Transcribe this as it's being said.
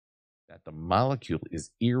that the molecule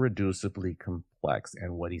is irreducibly complex.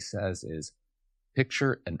 And what he says is,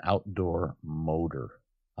 picture an outdoor motor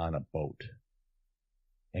on a boat.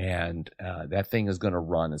 And that thing is going to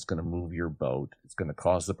run. It's going to move your boat. It's going to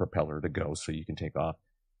cause the propeller to go so you can take off.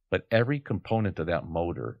 But every component of that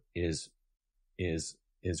motor is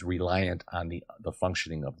reliant on the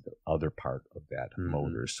functioning of the other part of that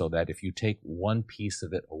motor. So that if you take one piece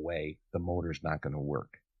of it away, the motor's not going to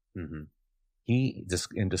work. He,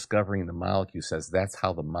 in discovering the molecule, says that's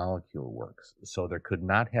how the molecule works. So there could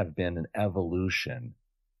not have been an evolution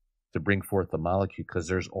to bring forth the molecule because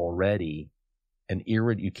there's already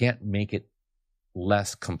you can't make it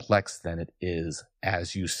less complex than it is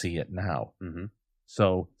as you see it now.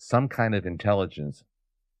 So some kind of intelligence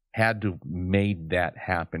had to made that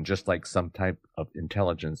happen, just like some type of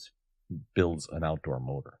intelligence builds an outdoor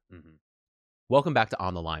motor. Welcome back to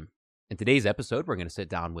On the Line. In today's episode, we're going to sit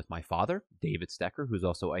down with my father, David Stecker, who's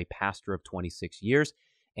also a pastor of 26 years.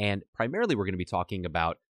 And primarily, we're going to be talking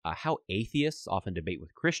about how atheists often debate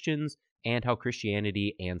with Christians and how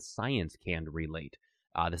Christianity and science can relate.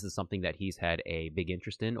 This is something that he's had a big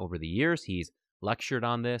interest in over the years. He's lectured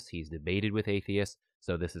on this. He's debated with atheists.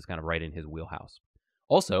 So this is kind of right in his wheelhouse.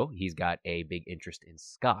 Also, he's got a big interest in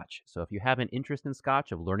Scotch. So if you have an interest in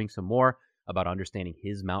Scotch, of learning some more about understanding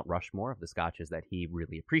his Mount Rushmore of the Scotches that he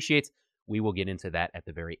really appreciates, we will get into that at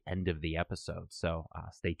the very end of the episode. So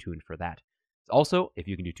stay tuned for that. Also, if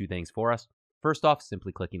you can do two things for us. First off,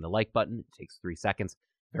 simply clicking the like button. It takes 3 seconds.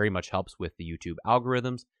 Very much helps with the YouTube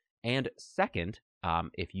algorithms. And second,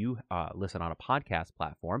 if you listen on a podcast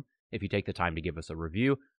platform, if you take the time to give us a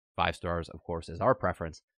review, 5 stars, of course, is our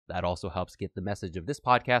preference. That also helps get the message of this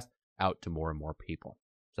podcast out to more and more people.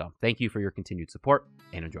 So thank you for your continued support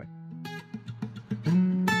and enjoy.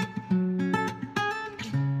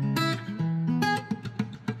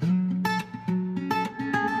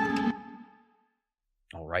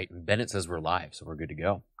 All right. And Bennett says we're live, so we're good to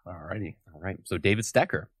go. All righty. All right. So David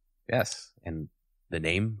Stecker. Yes. And the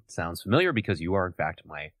name sounds familiar because you are, in fact,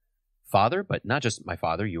 my father, but not just my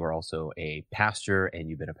father. You are also a pastor, and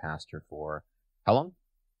you've been a pastor for how long?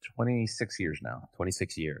 26 years now.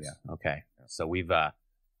 26 years. Yeah. Okay. So we've,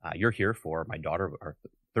 you're here for my daughter, our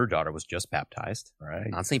third daughter was just baptized.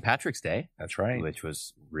 Right. On St. Patrick's Day. That's right. Which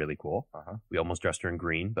was really cool. We almost dressed her in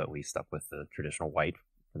green, but we stuck with the traditional white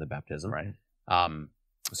for the baptism. Right.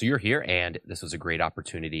 So you're here, and this was a great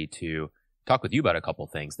opportunity to talk with you about a couple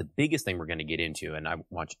of things. The biggest thing we're going to get into, and I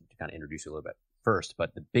want you to kind of introduce you a little bit first,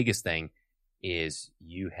 but the biggest thing is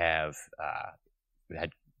you have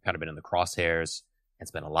had kind of been in the crosshairs and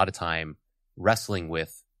spent a lot of time wrestling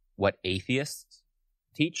with what atheists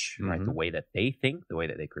teach, right? The way that they think, the way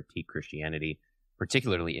that they critique Christianity,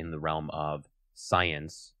 particularly in the realm of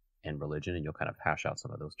science and religion, and you'll kind of hash out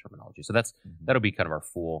some of those terminologies. So that'll be kind of our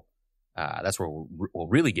full. That's where we'll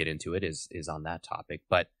really get into it is on that topic.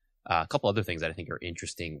 But a couple other things that I think are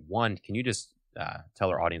interesting. One, can you just tell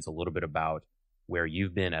our audience a little bit about where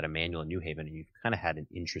you've been at Emmanuel in New Haven, and you've kind of had an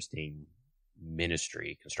interesting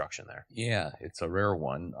ministry construction there? Yeah, it's a rare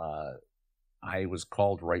one. I was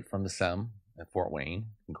called right from the SEM at Fort Wayne,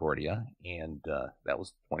 Concordia, and that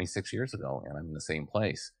was 26 years ago, and I'm in the same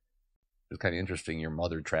place. It was kind of interesting. Your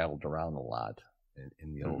mother traveled around a lot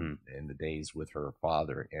in the days with her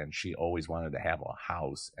father, and she always wanted to have a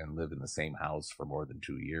house and live in the same house for more than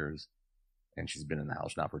 2 years. And she's been in the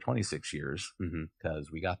house now for 26 years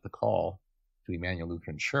because we got the call to Emmanuel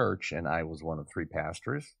Lutheran Church, and I was one of 3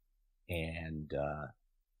 pastors. And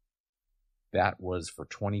that was for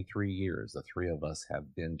 23 years. The 3 of us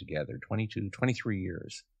have been together 23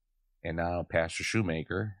 years. And now Pastor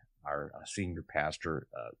Shoemaker, our senior pastor,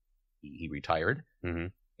 he retired.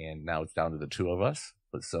 And now it's down to the 2 of us.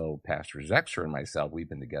 But so Pastor Zexer and myself, we've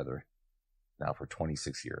been together now for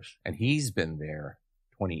 26 years. And he's been there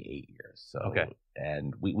 28 years. So, okay.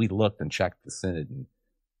 And we looked and checked the synod and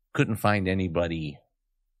couldn't find anybody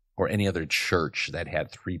or any other church that had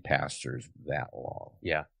 3 pastors that long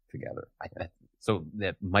together. So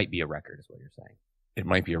that might be a record is what you're saying. It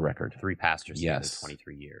might be a record. 3 pastors together, Yes.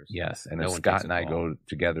 23 years. Yes. And No if one Scott takes and a I call. go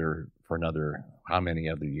together for another, how many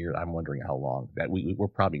other years? I'm wondering how long. That we're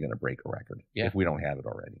probably going to break a record if we don't have it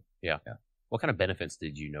already. Yeah. What kind of benefits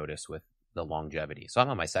did you notice with the longevity? So I'm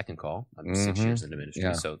on my second call. I'm 6 years into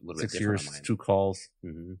ministry, so a little 6 bit different years, on mine. 2 calls.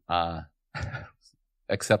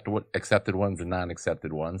 Accepted ones and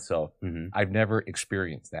non-accepted ones. So I've never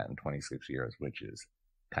experienced that in 26 years, which is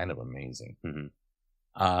kind of amazing.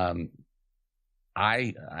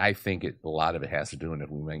 I think a lot of it has to do, and if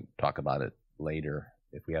we might talk about it later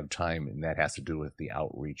if we have time, and that has to do with the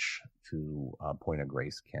outreach to Point of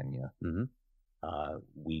Grace, Kenya.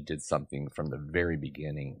 We did something from the very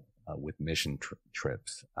beginning with mission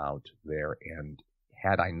trips out there. And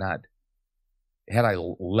had I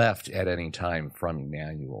left at any time from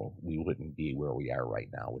Emmanuel, we wouldn't be where we are right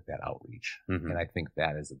now with that outreach. And I think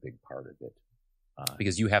that is a big part of it.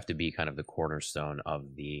 Because you have to be kind of the cornerstone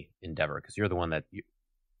of the endeavor, because you're the one that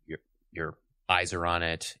your eyes are on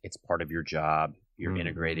it. It's part of your job. You're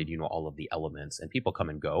integrated. You know all of the elements, and people come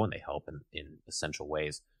and go, and they help in essential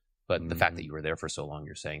ways. But the fact that you were there for so long,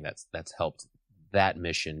 you're saying that's helped that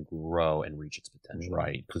mission grow and reach its potential.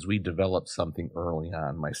 Right, because we developed something early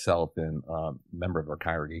on, myself and a member of our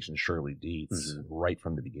congregation, Shirley Dietz, right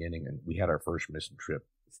from the beginning. And we had our first mission trip.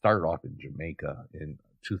 It started off in Jamaica in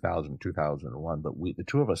 2000, 2001, but the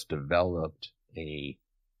two of us developed a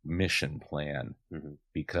mission plan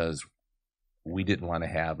because we didn't want to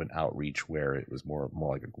have an outreach where it was more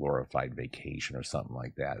like a glorified vacation or something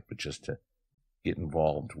like that, but just to get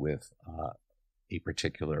involved with a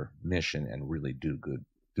particular mission and really do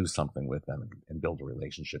something with them and build a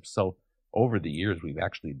relationship. So over the years, we've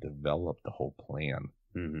actually developed the whole plan.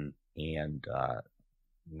 And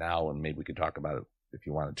now, and maybe we could talk about it if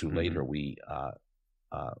you wanted to later, we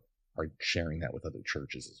are sharing that with other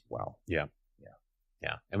churches as well. Yeah.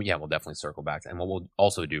 And we'll definitely circle back to, and what we'll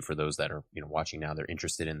also do for those that are, watching now, they're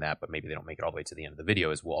interested in that, but maybe they don't make it all the way to the end of the video,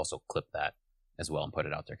 is we'll also clip that as well and put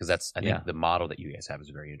it out there. Because I think the model that you guys have is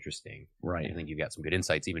very interesting. Right. I think you've got some good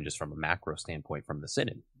insights, even just from a macro standpoint from the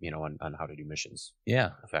synod, on how to do missions.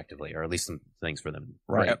 Yeah. Effectively, or at least some things for them,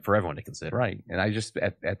 right, for everyone to consider. Right. And I just,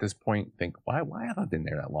 at this point, think, why have I been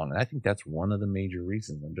there that long? And I think that's one of the major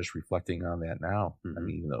reasons. I'm just reflecting on that now. I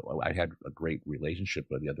mean, I had a great relationship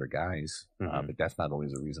with the other guys, but that's not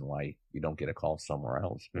always a reason why you don't get a call somewhere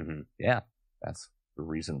else. Yeah. That's the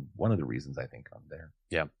reason, one of the reasons I think I'm there.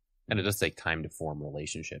 Yeah. And it does take time to form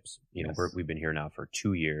relationships. We've been here now for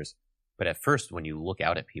 2 years, but at first, when you look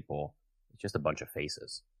out at people, it's just a bunch of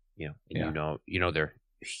faces, and they're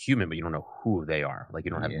human, but you don't know who they are. Like,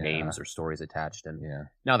 you don't have names or stories attached. And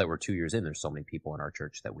now that we're 2 years in, there's so many people in our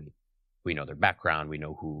church that we know their background, we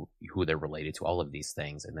know who they're related to, all of these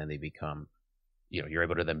things. And then they become, you're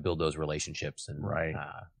able to then build those relationships and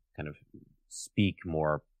kind of speak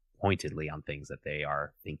more pointedly on things that they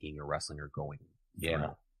are thinking or wrestling or going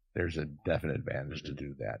through. There's a definite advantage to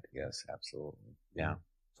do that. Yes, absolutely. Yeah. So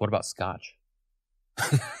what about scotch?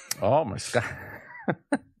 Oh, my scotch.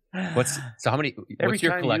 What's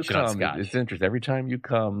your collection on scotch? It's interesting. Every time you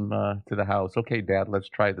come to the house, okay, Dad, let's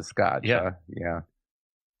try the scotch. Yeah.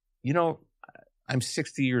 I'm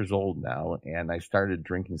 60 years old now, and I started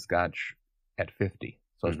drinking scotch at 50.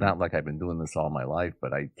 So it's not like I've been doing this all my life,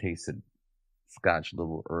 but I tasted scotch a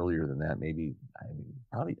little earlier than that.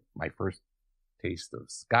 Probably my first taste of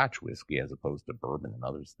scotch whiskey as opposed to bourbon and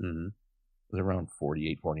others was around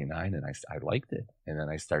 48, 49, and I liked it. And then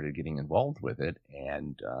I started getting involved with it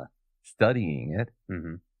and studying it.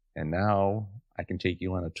 And now I can take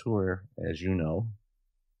you on a tour, as you know.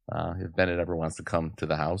 If Bennett ever wants to come to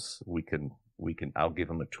the house, I'll give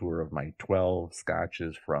him a tour of my 12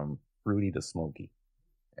 scotches from fruity to smoky.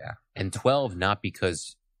 Yeah. And 12, not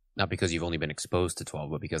because you've only been exposed to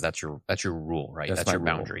 12, but because that's your rule, right? That's your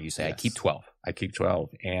boundary. You say, yes. I keep 12. I keep 12.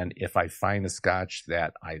 And if I find a scotch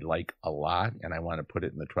that I like a lot and I want to put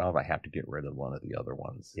it in the 12, I have to get rid of one of the other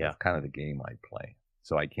ones. Yeah. That's kind of the game I play.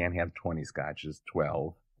 So I can't have 20 scotches,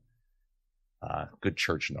 12. Good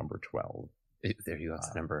church number 12. There you go. That's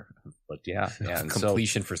the number. But yeah. And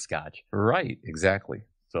completion for scotch. Right. Exactly.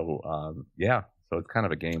 So, So it's kind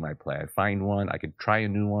of a game I play. I find one. I could try a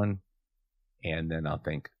new one. And then I'll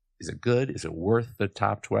think, is it good? Is it worth the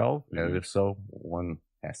top 12? And if so, one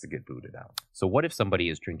has to get booted out. So what if somebody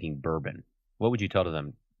is drinking bourbon? What would you tell to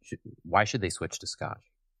them? Why should they switch to scotch?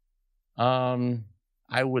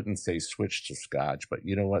 I wouldn't say switch to scotch, but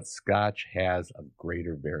you know what? Scotch has a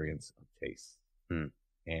greater variance of taste.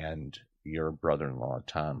 And your brother-in-law,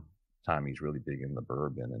 Tommy's really big in the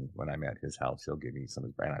bourbon. And when I'm at his house, he'll give me some of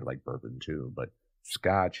his brand. I like bourbon too. But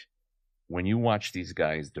scotch, when you watch these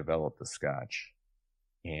guys develop the scotch,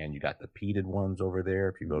 and you got the peated ones over there.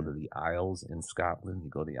 If you go to the Isles in Scotland, you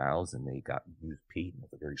go to the Isles and they use peat, and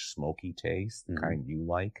it's a very smoky taste, the kind you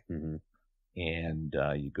like. And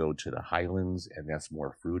you go to the Highlands, and that's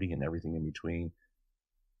more fruity and everything in between.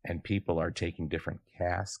 And people are taking different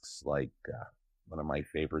casks. Like one of my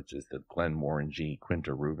favorites is the Glenmorangie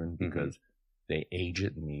Quinta Reuben, because they age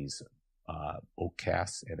it in these oak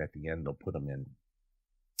casks, and at the end they'll put them in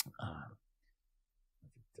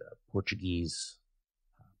Portuguese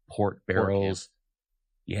port barrels.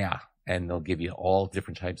 Yeah. And they'll give you all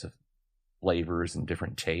different types of flavors and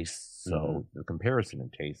different tastes. So the comparison in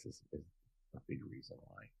taste is a big reason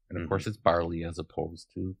why. And of course it's barley as opposed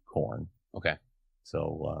to corn. Okay.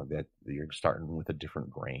 So that you're starting with a different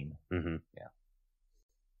grain. Mm-hmm. Yeah.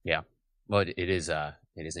 Yeah. Well, it is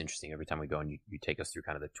interesting every time we go and you take us through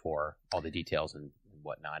kind of the tour, all the details and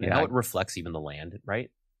whatnot, and how it reflects even the land, right?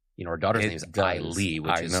 Our daughter's name is Eileen,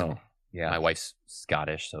 which is my wife's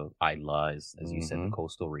Scottish, so Isla is, as you said, the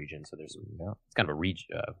coastal region. So there's it's kind of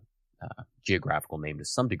a geographical name to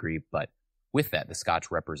some degree, but with that, the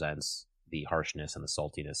Scotch represents the harshness and the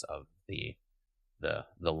saltiness of the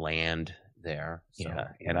land there. So,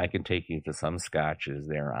 and I can take you to some Scotches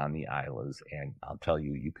there on the Islas, and I'll tell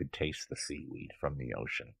you, you could taste the seaweed from the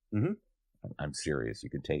ocean. Mm-hmm. I'm serious. You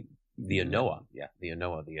could take the Anoa, the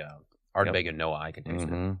Anoa, the Ardbeg Anoa. I can taste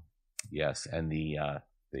it. Yes, and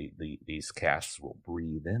these casks will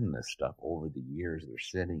breathe in this stuff over the years they're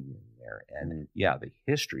sitting in there, and the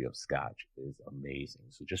history of Scotch is amazing.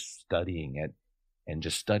 So just studying it, and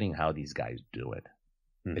just studying how these guys do it,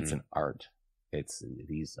 it's an art. It's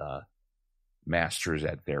these masters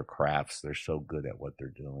at their crafts. They're so good at what they're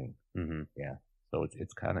doing. Yeah. So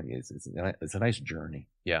it's kind of it's a nice journey.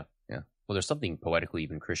 Yeah. Well, there's something poetically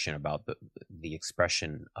even Christian about the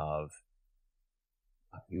expression of,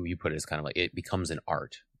 you put it as kind of like it becomes an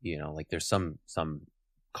art. Like there's some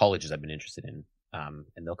colleges I've been interested in, and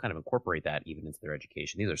they'll kind of incorporate that even into their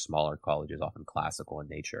education. These are smaller colleges, often classical in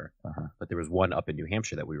nature. But there was one up in New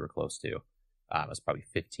Hampshire that we were close to. It was probably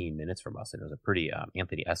 15 minutes from us, and it was a pretty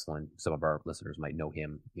Anthony Esselin. Some of our listeners might know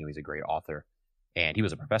him. He's a great author, and he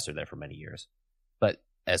was a professor there for many years. But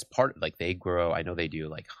as part, like they grow, I know they do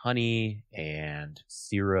like honey and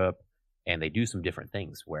syrup, and they do some different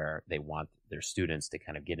things where they want their students to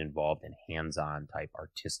kind of get involved in hands-on type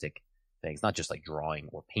artistic things, not just like drawing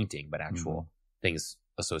or painting, but actual things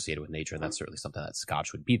associated with nature. And that's certainly something that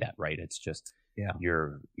Scotch would be that, right? It's just,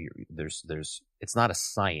 there's it's not a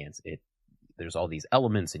science. There's all these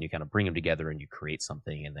elements, and you kind of bring them together and you create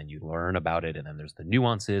something, and then you learn about it, and then there's the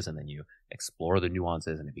nuances, and then you explore the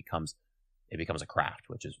nuances, and it becomes a craft,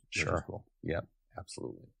 which is cool. Yeah,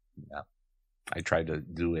 absolutely. Yeah. I tried to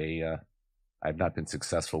do I've not been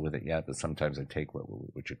successful with it yet, but sometimes I take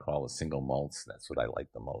what you call a single malts. That's what I like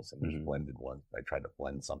the most. And there's blended ones. I try to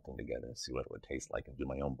blend something together and see what it would taste like, and do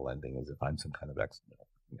my own blending as if I'm some kind of expert.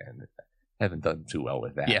 And I haven't done too well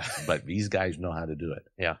with that. Yeah. But these guys know how to do it.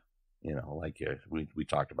 Yeah. Like we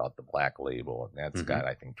talked about the Black Label, and that's got,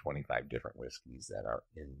 I think, 25 different whiskeys that are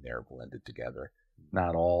in there blended together.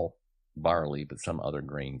 Not all barley, but some other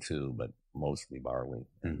grain too, but mostly barley.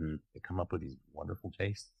 And they come up with these wonderful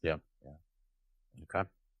tastes. Yeah. Okay.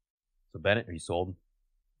 So Bennett, are you sold?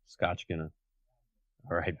 Scotch gonna?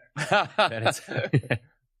 All right. Bennett's.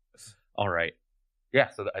 All right. Yeah.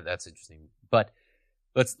 So that's interesting. But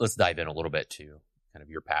let's dive in a little bit to kind of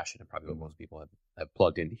your passion, and probably what most people have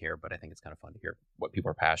plugged into here. But I think it's kind of fun to hear what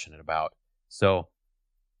people are passionate about. So,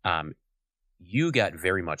 you got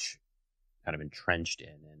very much kind of entrenched in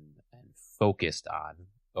and focused on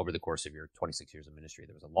over the course of your 26 years of ministry.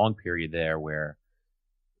 There was a long period there where,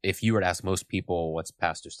 if you were to ask most people what's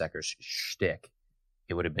Pastor Stecker's shtick,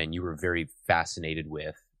 it would have been you were very fascinated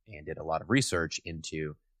with and did a lot of research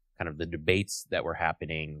into kind of the debates that were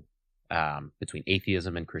happening between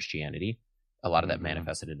atheism and Christianity. A lot of that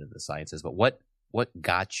manifested into the sciences. But what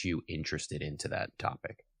got you interested into that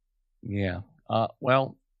topic? Yeah.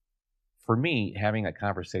 Well, for me, having a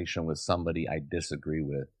conversation with somebody I disagree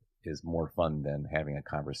with is more fun than having a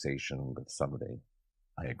conversation with somebody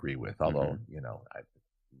I agree with. Although, I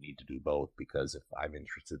need to do both, because if I'm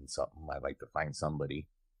interested in something, I like to find somebody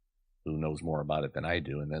who knows more about it than I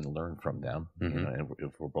do, and then learn from them. And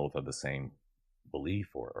if we're both of the same belief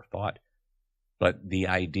or thought. But the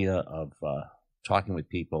idea of talking with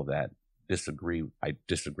people that I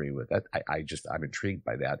disagree with that. I'm intrigued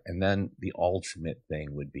by that. And then the ultimate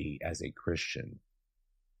thing would be, as a Christian,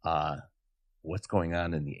 what's going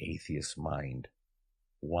on in the atheist mind?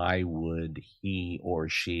 Why would he or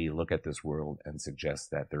she look at this world and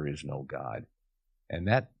suggest that there is no God? And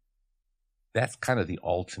that's kind of the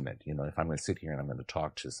ultimate, if I'm going to sit here and I'm going to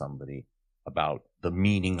talk to somebody about the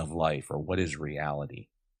meaning of life or what is reality,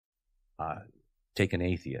 take an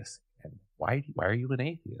atheist. And why are you an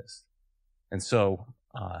atheist? And so,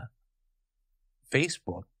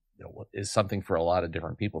 Facebook is something for a lot of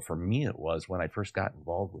different people. For me, it was when I first got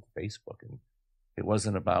involved with Facebook, and it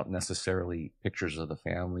wasn't about necessarily pictures of the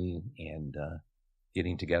family and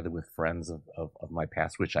getting together with friends of my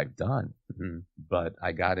past, which I've done. But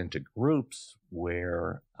I got into groups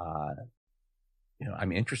where,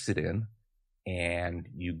 I'm interested in, and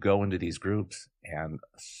you go into these groups, and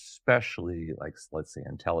especially like, let's say,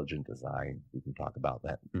 intelligent design. We can talk about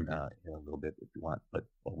that in a little bit if you want, but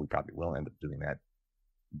we probably will end up doing that.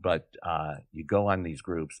 But you go on these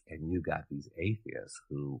groups and you got these atheists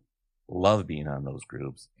who love being on those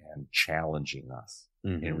groups and challenging us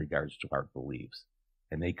in regards to our beliefs.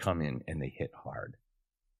 And they come in and they hit hard.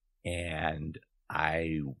 And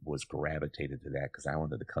I was gravitated to that because I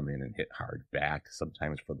wanted to come in and hit hard back,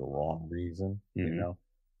 sometimes for the wrong reason, you know?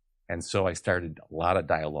 And so I started a lot of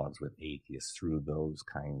dialogues with atheists through those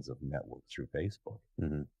kinds of networks, through Facebook,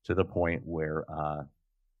 to the point where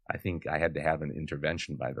I think I had to have an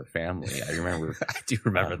intervention by the family. I remember. I do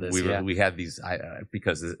remember this. We had these,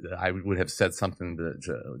 because I would have said something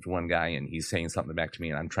to one guy and he's saying something back to me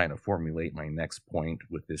and I'm trying to formulate my next point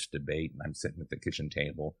with this debate and I'm sitting at the kitchen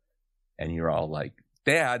table and you're all like,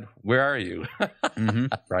 Dad, where are you?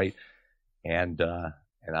 Right. And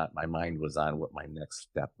my mind was on what my next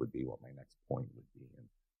step would be, what my next point would be. And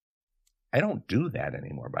I don't do that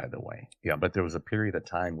anymore, by the way. Yeah. But there was a period of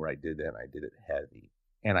time where I did that and I did it heavy.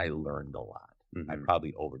 And I learned a lot. I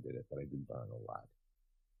probably overdid it, but I did learn a lot.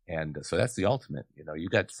 And so that's the ultimate. You know, you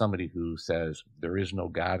got somebody who says there is no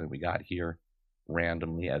God and we got here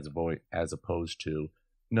randomly as opposed to,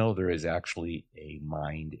 no, there is actually a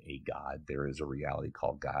mind, a God. There is a reality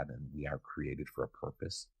called God and we are created for a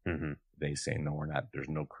purpose. They say, no, we're not. There's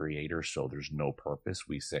no creator, so there's no purpose.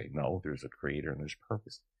 We say, no, there's a creator and there's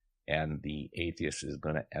purpose. And the atheist is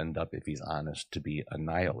going to end up, if he's honest, to be a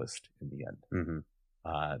nihilist in the end.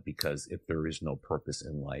 Because if there is no purpose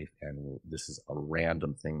in life and this is a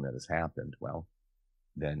random thing that has happened, well,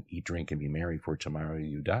 then eat, drink, and be merry, for tomorrow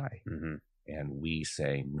you die. And we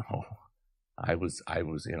say, no, I was,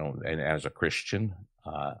 you know, and as a Christian,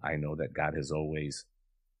 I know that God has always,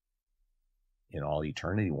 in all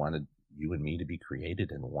eternity, wanted you and me to be created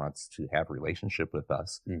and wants to have a relationship with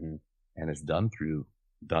us. And it's done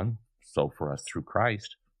so for us through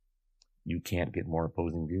Christ. You can't get more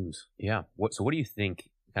opposing views. Yeah. So what do you think,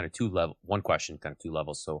 kind of one question, kind of two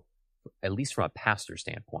levels. So at least from a pastor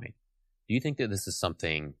standpoint, do you think that this is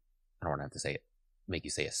something, I don't want to have to say it, make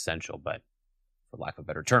you say essential, but for lack of a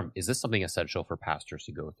better term, is this something essential for pastors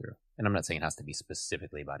to go through? And I'm not saying it has to be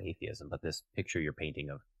specifically about atheism, but this picture you're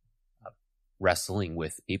painting of wrestling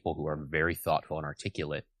with people who are very thoughtful and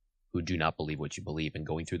articulate, who do not believe what you believe, and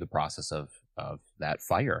going through the process of that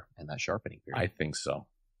fire and that sharpening period. I think so.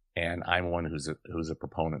 And I'm one who's a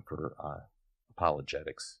proponent for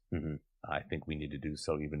apologetics. I think we need to do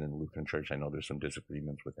so even in the Lutheran Church. I know there's some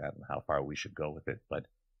disagreements with that and how far we should go with it. But,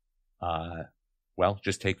 well,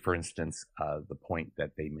 just take, for instance, the point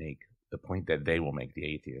that they make, the point that they will make,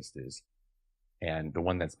 the atheist is, and the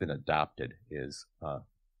one that's been adopted is,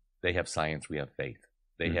 they have science, we have faith.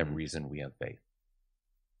 They have reason, we have faith.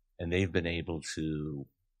 And they've been able to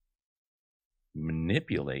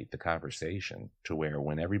manipulate the conversation to where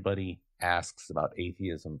when everybody asks about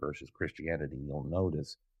atheism versus Christianity, you'll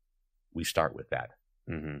notice we start with that.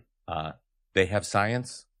 They have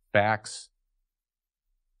science, facts,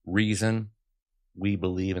 reason. We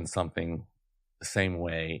believe in something the same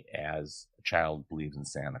way as a child believes in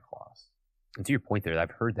Santa Claus. And to your point there,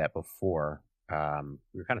 I've heard that before. We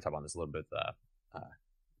were kind of talking about this a little bit with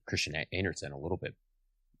Christian Anderson a little bit,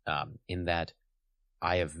 in that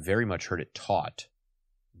I have very much heard it taught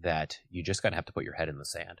that you just gotta have to put your head in the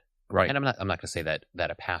sand. Right. And I'm not gonna say that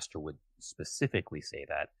a pastor would specifically say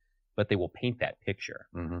that, but they will paint that picture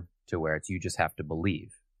to where it's, you just have to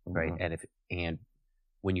believe, right? And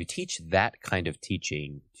when you teach that kind of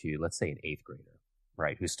teaching to, let's say, an 8th grader,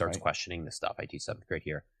 right, who starts questioning this stuff, I teach 7th grade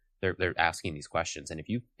here, they're asking these questions. And if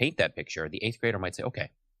you paint that picture, the 8th grader might say, okay,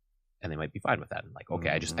 and they might be fine with that. And like, okay,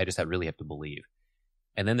 I just really have to believe.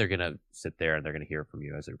 And then they're going to sit there and they're going to hear from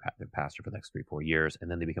you as their pastor for the next 3-4 years.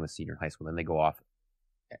 And then they become a senior in high school. Then they go off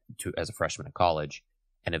as a freshman in college.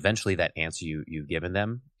 And eventually that answer you've given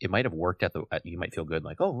them, it might have worked you might feel good,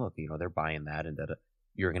 like, oh, look, they're buying that. And that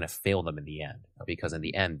you're going to fail them in the end, because in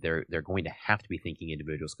the end, they're going to have to be thinking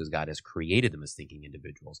individuals, because God has created them as thinking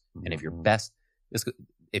individuals. And if your best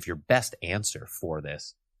answer for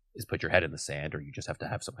this is put your head in the sand, or you just have to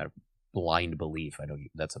have some kind of blind belief, I know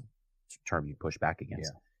that's a term you push back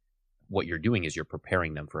against. What you're doing is you're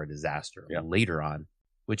preparing them for a disaster later on,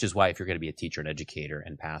 which is why if you're going to be a teacher and educator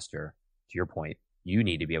and pastor, to your point, you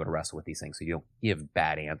need to be able to wrestle with these things so you don't give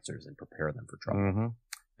bad answers and prepare them for trouble.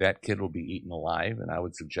 That kid will be eaten alive. And I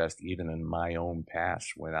would suggest even in my own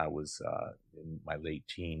past, when I was in my late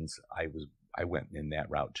teens, I went in that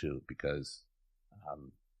route too, because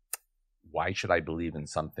why should I believe in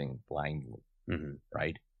something blindly,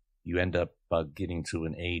 right? You end up getting to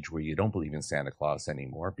an age where you don't believe in Santa Claus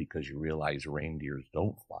anymore because you realize reindeers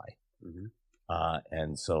don't fly.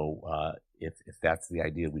 And so if that's the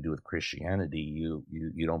idea we do with Christianity, you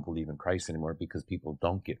don't believe in Christ anymore because people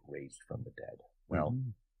don't get raised from the dead. Well,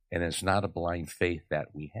 and it's not a blind faith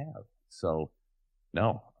that we have. So,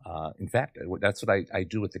 no. In fact, that's what I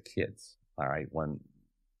do with the kids. All right, when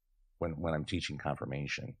I'm teaching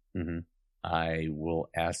confirmation, I will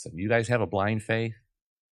ask them, "You guys have a blind faith?"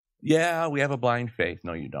 "Yeah, we have a blind faith."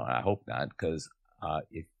 "No, you don't." "I hope not, because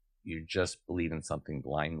if you just believe in something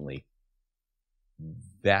blindly,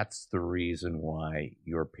 that's the reason why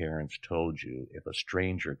your parents told you if a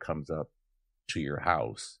stranger comes up to your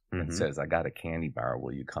house and says, 'I got a candy bar,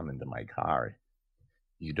 will you come into my car?'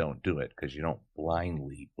 You don't do it because you don't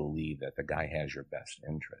blindly believe that the guy has your best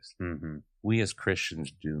interest." We as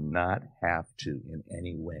Christians do not have to in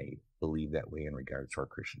any way believe that way in regards to our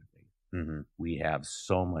Christian faith. We have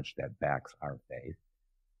so much that backs our faith,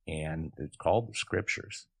 and it's called the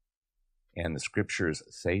Scriptures. And the Scriptures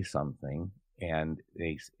say something, and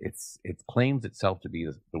it claims itself to be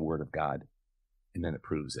the Word of God, and then it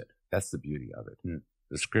proves it. That's the beauty of it.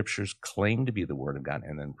 The Scriptures claim to be the Word of God,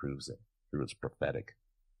 and then proves it through its prophetic,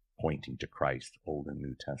 pointing to Christ, Old and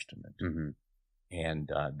New Testament.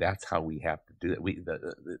 And that's how we have to do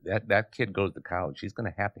it. That kid goes to college. He's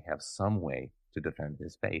going to have some way to defend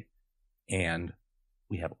his faith. And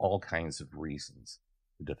we have all kinds of reasons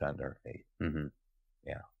to defend our faith.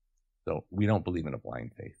 Yeah. So we don't believe in a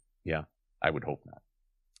blind faith. Yeah. I would hope not.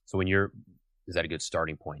 So is that a good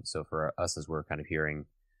starting point? So for us, as we're kind of hearing,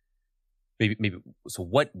 maybe, so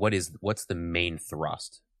what's the main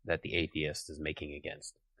thrust that the atheist is making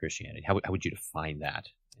against Christianity? How would you define that?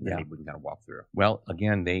 And then maybe we can kind of walk through. Well,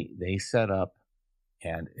 again, they set up,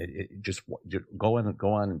 and it just go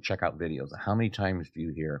on and check out videos. How many times do you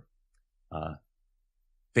hear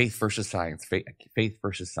faith versus science, faith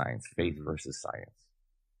versus science, faith versus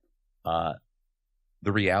science?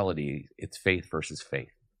 The reality, it's faith versus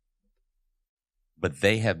faith. But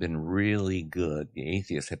they have been really good. The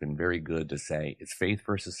atheists have been very good to say it's faith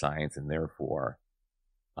versus science, and therefore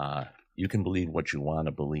you can believe what you want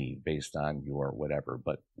to believe based on your whatever.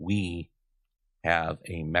 But we have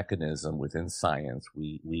a mechanism within science.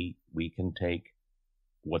 We can take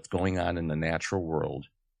what's going on in the natural world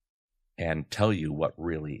and tell you what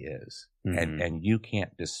really is, and you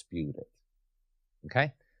can't dispute it.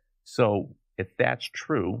 Okay? So if that's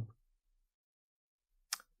true,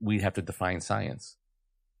 we have to define science.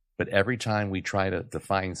 But every time we try to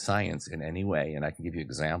define science in any way, and I can give you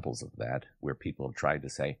examples of that, where people have tried to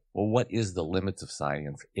say, well, what is the limits of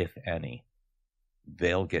science, if any?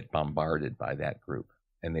 They'll get bombarded by that group,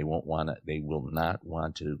 and they will not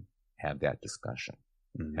want to have that discussion.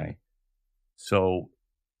 Okay? So,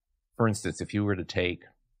 for instance, if you were to take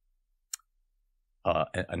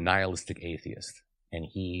a nihilistic atheist, and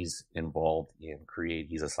he's involved in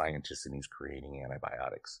he's a scientist and he's creating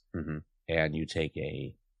antibiotics. And you take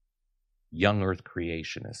a young earth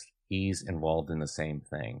creationist, he's involved in the same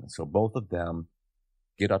thing. So both of them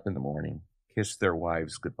get up in the morning, kiss their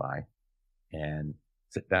wives goodbye, and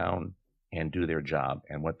sit down and do their job.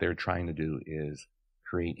 And what they're trying to do is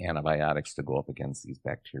create antibiotics to go up against these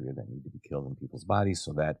bacteria that need to be killed in people's bodies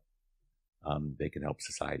so that they can help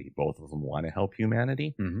society. Both of them want to help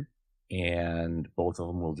humanity. And both of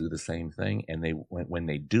them will do the same thing. And when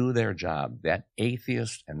they do their job, that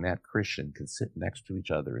atheist and that Christian can sit next to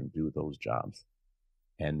each other and do those jobs.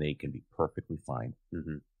 And they can be perfectly fine.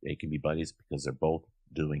 They can be buddies because they're both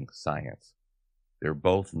doing science. They're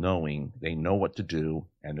both they know what to do,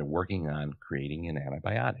 and they're working on creating an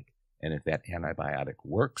antibiotic. And if that antibiotic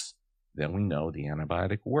works, then we know the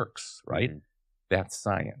antibiotic works, right? That's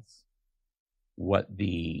science.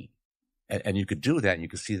 And you could do that, and you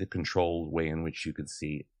could see the controlled way in which you could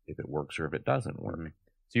see if it works or if it doesn't work.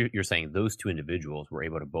 So you're saying those two individuals were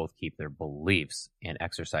able to both keep their beliefs and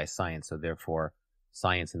exercise science, so therefore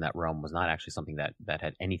science in that realm was not actually something that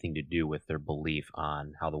had anything to do with their belief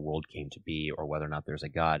on how the world came to be or whether or not there's a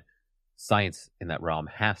God. Science in that realm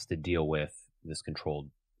has to deal with this controlled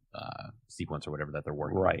sequence or whatever that they're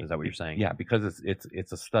working on. Is that what you're saying? Yeah, because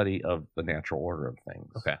it's a study of the natural order of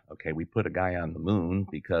things. Okay. We put a guy on the moon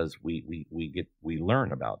because we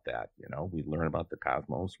learn about that. We learn about the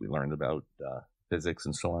cosmos. We learn about physics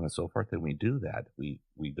and so on and so forth. And we do that. We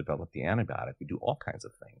develop the antibiotic. We do all kinds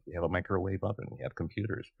of things. We have a microwave oven. We have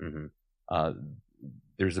computers.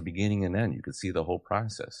 There's a beginning and end. You can see the whole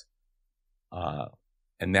process.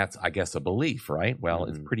 And that's, I guess, a belief, right? Well,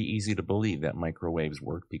 it's pretty easy to believe that microwaves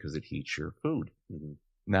work because it heats your food.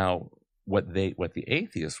 Now, what the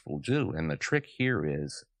atheists will do, and the trick here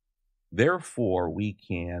is, therefore, we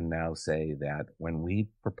can now say that when we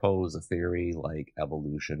propose a theory like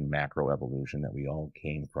evolution, macroevolution, that we all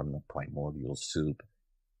came from the primordial soup,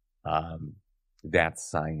 that's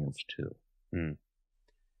science too.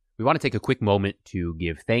 We want to take a quick moment to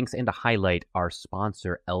give thanks and to highlight our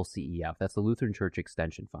sponsor, LCEF. That's the Lutheran Church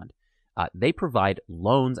Extension Fund. They provide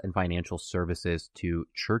loans and financial services to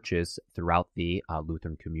churches throughout the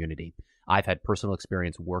Lutheran community. I've had personal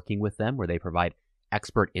experience working with them where they provide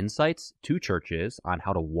expert insights to churches on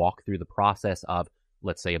how to walk through the process of,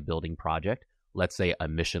 let's say, a building project, let's say a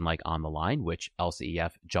mission like On the Line, which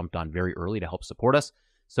LCEF jumped on very early to help support us.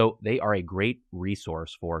 So they are a great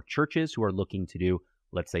resource for churches who are looking to do,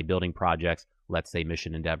 let's say, building projects, let's say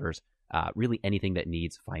mission endeavors, really anything that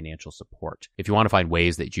needs financial support. If you want to find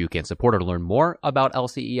ways that you can support or learn more about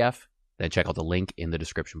LCEF, then check out the link in the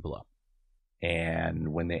description below.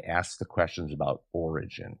 And when they ask the questions about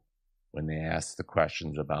origin, when they ask the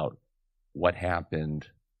questions about what happened,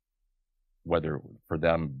 whether for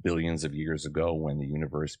them billions of years ago when the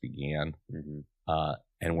universe began,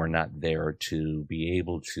 and we're not there to be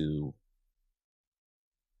able to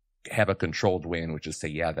have a controlled way in which to say,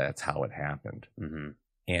 yeah, that's how it happened.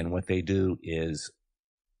 And what they do is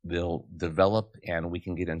they'll develop, and we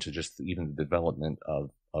can get into just even the development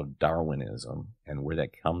of Darwinism and where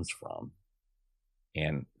that comes from,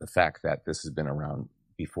 and the fact that this has been around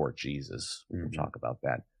before Jesus. We'll talk about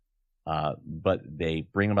that. But they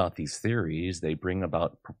bring about these theories, they bring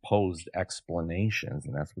about proposed explanations,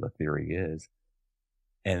 and that's what a theory is.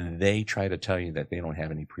 And they try to tell you that they don't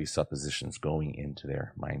have any presuppositions going into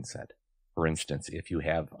their mindset. For instance, if you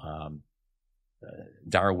have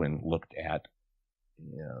Darwin looked at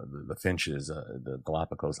the finches, the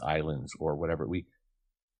Galapagos Islands, or whatever,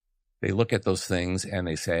 they look at those things and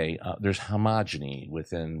they say there's homogeny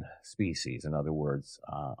within species. In other words,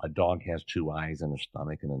 a dog has two eyes and a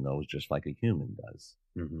stomach and a nose just like a human does.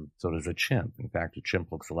 So does a chimp. In fact, a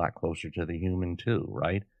chimp looks a lot closer to the human too,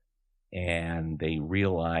 right? And they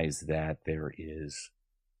realize that there is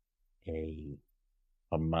a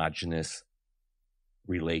homogeneous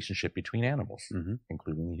relationship between animals,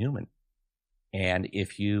 including the human. And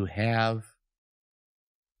if you have,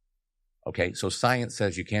 okay, so science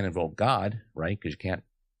says you can't invoke God, right? Because you can't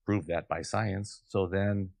prove that by science. So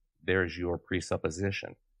then there's your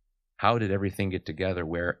presupposition. How did everything get together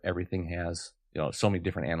where everything has, so many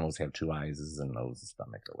different animals have two eyes and a nose and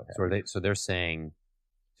stomach or whatever? So they're saying,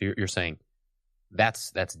 you're saying that's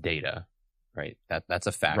data, right? That's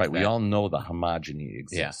a fact. Right. We all know the homogeny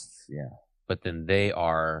exists. Yeah. But then they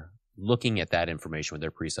are looking at that information with their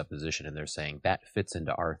presupposition, and they're saying that fits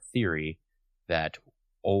into our theory that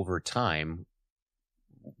over time,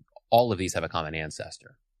 all of these have a common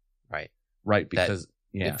ancestor, right? Right. Because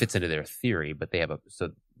it fits into their theory, but they have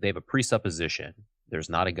a presupposition. There's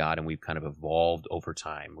not a God, and we've kind of evolved over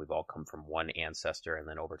time. We've all come from one ancestor, and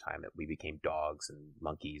then over time we became dogs and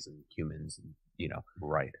monkeys and humans, and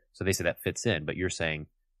Right. So they say that fits in, but you're saying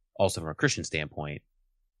also from a Christian standpoint,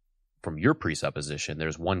 from your presupposition,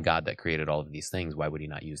 there's one God that created all of these things. Why would he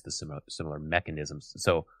not use the similar mechanisms?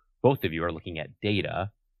 So both of you are looking at data,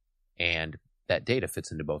 and that data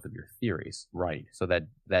fits into both of your theories. Right. So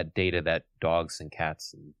that data that dogs and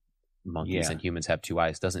cats and monkeys and humans have two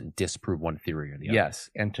eyes doesn't disprove one theory or the other. Yes.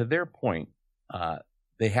 And to their point,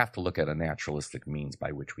 they have to look at a naturalistic means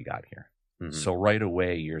by which we got here. So right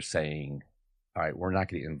away you're saying, all right, we're not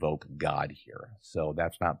going to invoke God here. So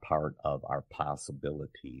that's not part of our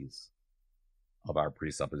possibilities of our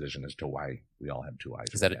presupposition as to why we all have two eyes.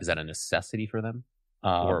 Is that a necessity for them?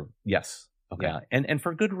 Or yes. Okay. Yeah. And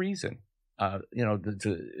for good reason.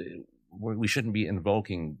 We shouldn't be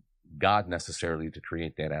invoking God necessarily to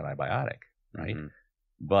create that antibiotic, right?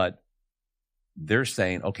 But they're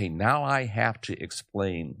saying, okay, now I have to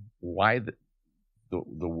explain why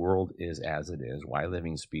the world is as it is, why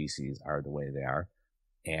living species are the way they are,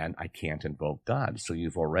 and I can't invoke God. So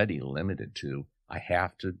you've already limited to, I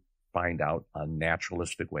have to find out a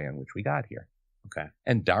naturalistic way in which we got here. Okay.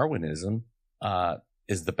 And Darwinism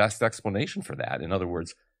is the best explanation for that. In other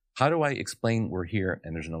words, how do I explain we're here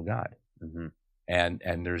and there's no God?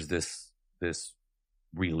 And there's this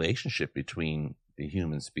relationship between the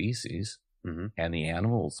human species and the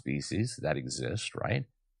animal species that exist, right?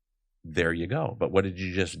 There you go. But what did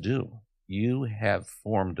you just do? You have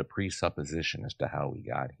formed a presupposition as to how we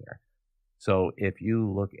got here. So if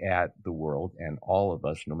you look at the world, and all of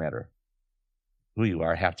us, no matter who you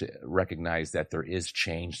are, have to recognize that there is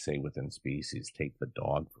change, say, within species. Take the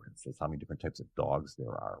dog, for instance. How many different types of dogs there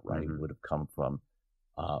are, right? It would have come from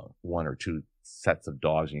one or two sets of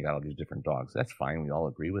dogs, and you got all these different dogs. That's fine. We all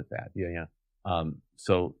agree with that. Yeah.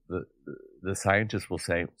 So the scientists will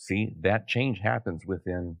say, see, that change happens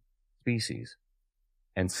within species.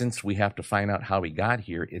 And since we have to find out how we got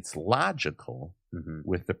here, it's logical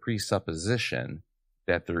with the presupposition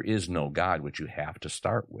that there is no God, which you have to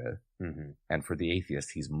start with. Mm-hmm. And for the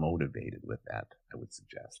atheist, he's motivated with that, I would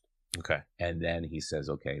suggest. Okay. And then he says,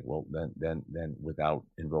 okay, well, then without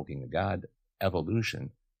invoking a God, evolution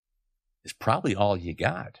is probably all you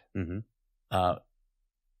got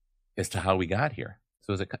as to how we got here.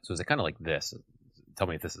 So is it kind of like this? Tell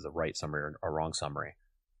me if this is a right summary or a wrong summary.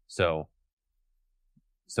 So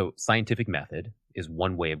scientific method is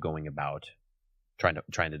one way of going about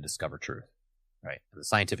trying to discover truth, right? The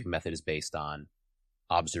scientific method is based on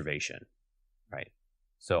observation, right?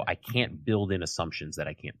 So I can't build in assumptions that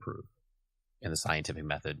I can't prove in the scientific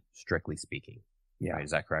method, strictly speaking. Yeah. Right?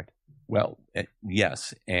 Is that correct? Well,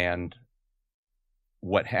 yes. And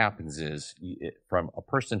what happens is from a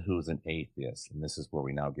person who's an atheist, and this is where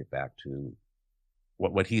we now get back to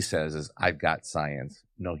what he says is, I've got science.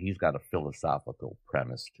 No, he's got a philosophical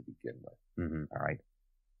premise to begin with. Mm-hmm. All right.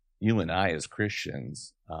 You and I as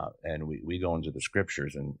Christians, and we go into the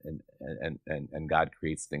scriptures and God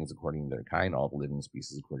creates things according to their kind, all the living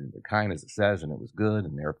species according to their kind, as it says, and it was good.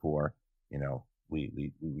 And therefore,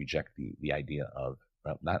 we reject the idea of,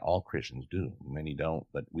 well, not all Christians do, many don't,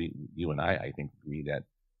 but you and I think agree that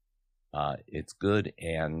it's good.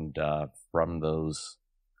 And from those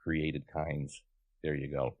created kinds, there you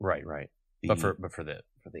go. Right. But for the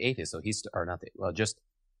atheist, so just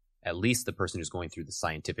at least the person who's going through the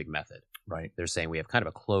scientific method, right? They're saying we have kind of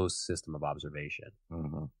a closed system of observation,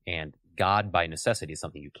 and God by necessity is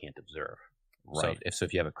something you can't observe. Right. So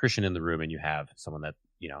if you have a Christian in the room and you have someone that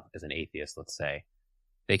is an atheist, let's say,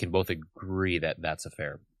 they can both agree that that's a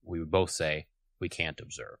fair. We would both say we can't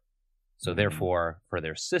observe. So therefore, for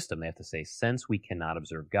their system, they have to say, since we cannot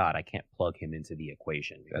observe God, I can't plug him into the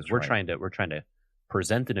equation, because we're trying to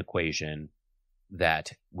present an equation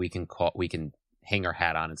that we can hang our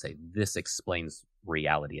hat on and say this explains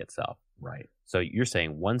reality itself. Right. So you're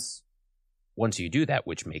saying once you do that,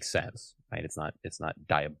 which makes sense, right? It's not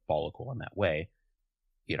diabolical in that way.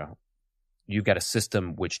 You've got a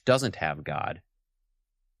system which doesn't have God.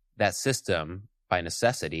 That system, by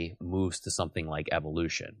necessity, moves to something like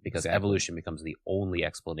evolution, because evolution becomes the only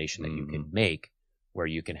explanation that you can make, where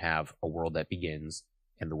you can have a world that begins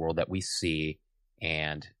and the world that we see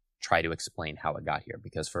and try to explain how it got here.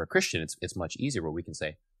 Because for a Christian, it's much easier, where we can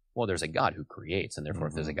say, well, there's a God who creates, and therefore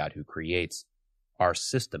if there's a God who creates, our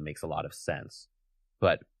system makes a lot of sense.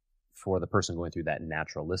 But for the person going through that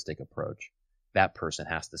naturalistic approach, that person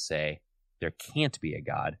has to say, there can't be a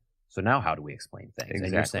God. So now how do we explain things? Exactly.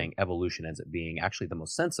 And you're saying evolution ends up being actually the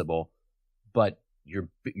most sensible, but your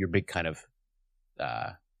big kind of,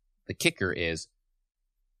 the kicker is,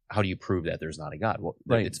 how do you prove that there's not a God? Well,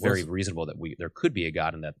 right. It's very reasonable that there could be a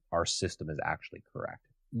God and that our system is actually correct.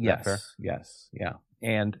 Is that fair? Yes. Yeah.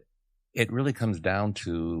 And it really comes down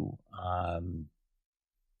to, how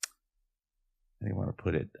do you want to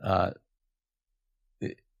put it?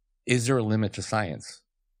 Is there a limit to science?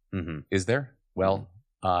 Mm-hmm. Is there? Well,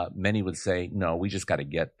 many would say, no, we just got to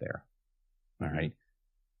get there. All right.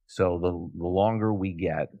 So the longer we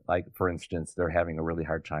get, like, for instance, they're having a really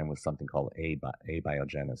hard time with something called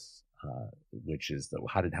abiogenesis, which is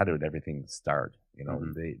how did everything start?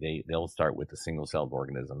 They'll start with a single-celled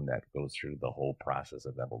organism that goes through the whole process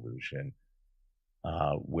of evolution,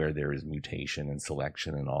 where there is mutation and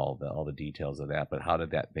selection and all the details of that. But how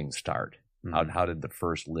did that thing start? How did the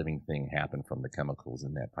first living thing happen from the chemicals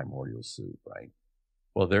in that primordial soup, right?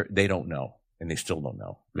 Well, they don't know, and they still don't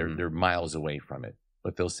know. They're miles away from it.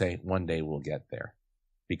 But they'll say, one day we'll get there,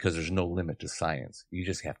 because there's no limit to science. You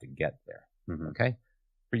just have to get there. Okay?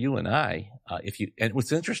 For you and I, and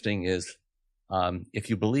what's interesting is, if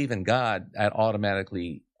you believe in God,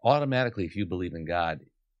 automatically, if you believe in God,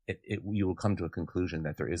 you will come to a conclusion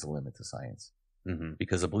that there is a limit to science,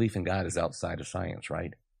 because a belief in God is outside of science,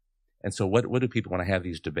 right? And so what do people, when I have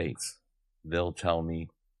these debates, they'll tell me,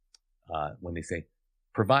 when they say,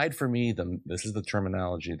 provide for me this is the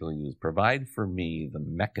terminology they'll use, provide for me the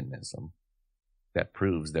mechanism that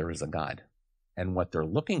proves there is a God. And what they're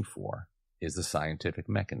looking for is the scientific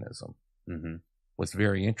mechanism. What's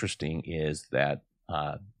very interesting is that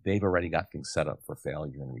they've already got things set up for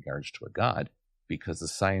failure in regards to a God, because the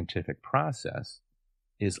scientific process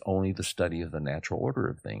is only the study of the natural order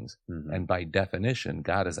of things. And by definition,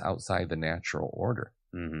 God is outside the natural order.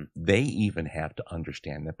 They even have to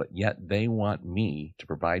understand that, but yet they want me to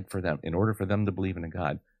provide for them, in order for them to believe in a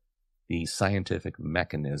God, the scientific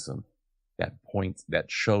mechanism that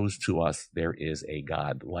shows to us there is a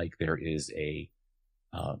God, like there is a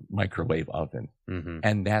microwave oven.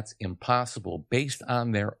 And that's impossible based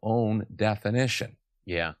on their own definition.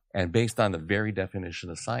 Yeah. And based on the very definition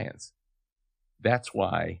of science. That's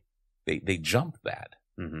why they jump that.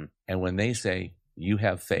 And when they say, you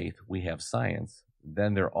have faith, we have science,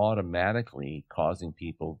 then they're automatically causing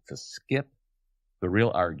people to skip the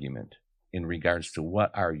real argument in regards to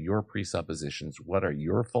what are your presuppositions, what are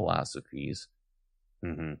your philosophies,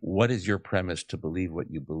 what is your premise to believe what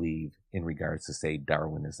you believe in regards to, say,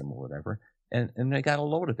 Darwinism or whatever, and they got a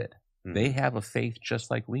load of it. They have a faith just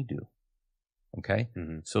like we do. Okay?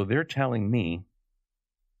 So they're telling me,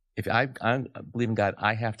 if I believe in God,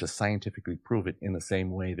 I have to scientifically prove it in the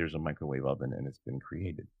same way there's a microwave oven and it's been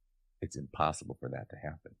created. It's impossible for that to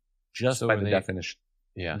happen. Just by the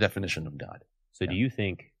definition of God. So do you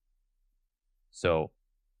think, so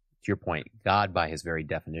to your point, God by his very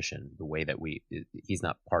definition, the way that he's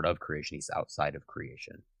not part of creation, he's outside of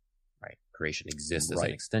creation, right? Creation exists as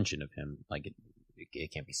an extension of him, like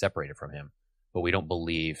it can't be separated from him. But we don't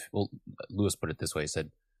believe, well, Lewis put it this way, he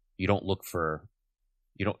said, you don't look for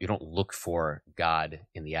God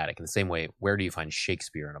in the attic. In the same way, where do you find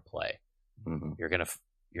Shakespeare in a play? You're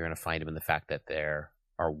gonna find him in the fact that there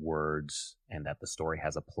are words and that the story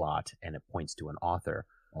has a plot and it points to an author.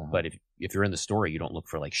 But if you're in the story, you don't look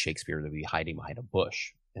for like Shakespeare to be hiding behind a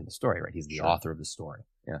bush in the story, right? He's the author of the story.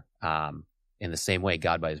 In the same way,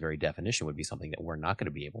 God by his very definition would be something that we're not going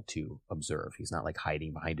to be able to observe. He's not like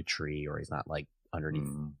hiding behind a tree, or he's not like underneath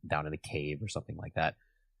down in a cave or something like that.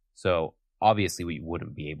 So obviously we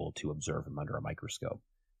wouldn't be able to observe him under a microscope.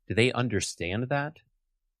 Do they understand that?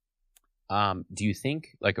 Do you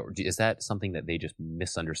think, like, is that something that they just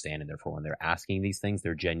misunderstand, and therefore when they're asking these things,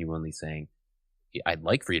 they're genuinely saying, I'd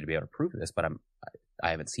like for you to be able to prove this, but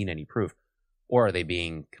I haven't seen any proof? Or are they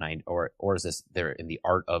being kind, or is this, they're in the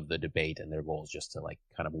art of the debate and their goal is just to like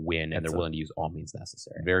kind of win, and they're willing to use all means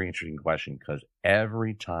necessary? Very interesting question, because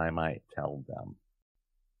every time I tell them,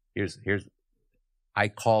 I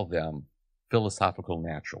call them philosophical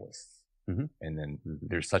naturalists. And then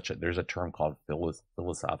there's a term called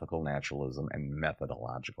philosophical naturalism and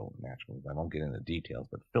methodological naturalism. I won't get into details,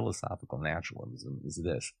 but philosophical naturalism is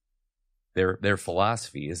this. Their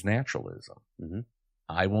philosophy is naturalism.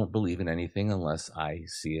 I won't believe in anything unless I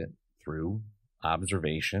see it through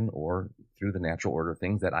observation or through the natural order of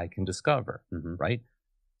things that I can discover, right?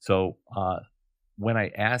 So when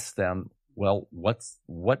I ask them, well, what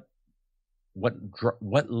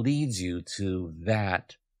leads you to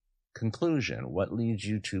that conclusion? What leads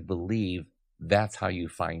you to believe that's how you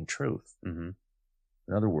find truth? In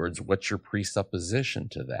other words, what's your presupposition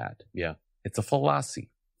to that? It's a philosophy.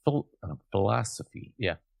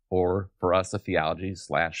 Or for us, a theology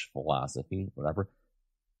 / philosophy, whatever.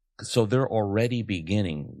 So they're already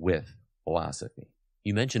beginning with philosophy.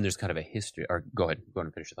 You mentioned there's kind of a history, or go ahead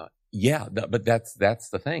and finish your thought. Yeah, but that's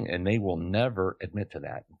the thing, and they will never admit to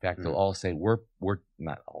that. In fact, they'll all say, we're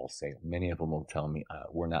not all say, many of them will tell me,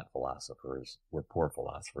 we're not philosophers, we're poor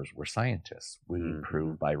philosophers, we're scientists. We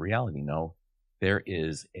prove by reality. No, there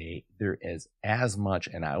is as much,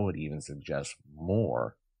 and I would even suggest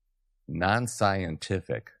more,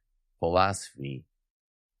 non-scientific philosophy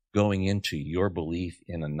going into your belief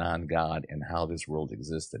in a non-God and how this world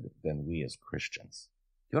existed than we as Christians.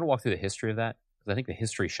 Do you want to walk through the history of that? Because I think the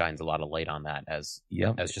history shines a lot of light on that as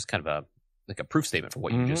just kind of a proof statement for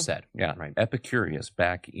what you just said. Yeah, right. Epicurus,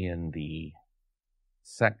 back in the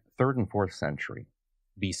 3rd and 4th century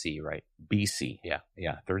BC, right? BC,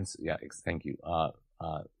 thank you.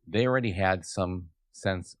 They already had some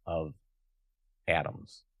sense of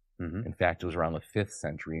atoms. In fact, it was around the 5th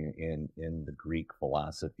century in the Greek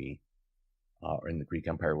philosophy, or in the Greek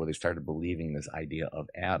Empire, where they started believing this idea of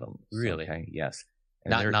atoms. Really? Okay? Yes.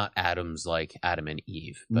 And not atoms like Adam and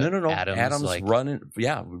Eve. But No. Atoms like went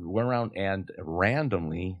around and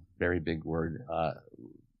randomly, very big word,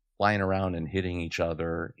 flying around and hitting each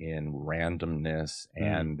other in randomness,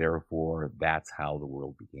 and therefore that's how the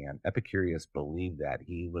world began. Epicurus believed that.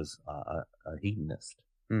 He was a hedonist.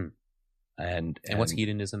 And what's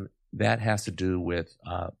hedonism? That has to do with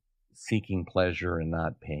seeking pleasure and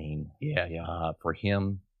not pain. For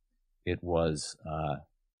him, it was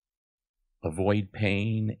avoid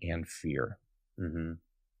pain and fear.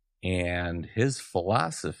 And his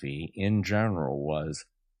philosophy in general was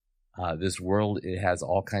this world, it has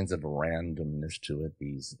all kinds of randomness to it.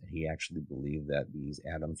 He actually believed that these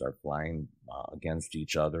atoms are flying against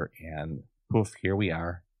each other, and poof, here we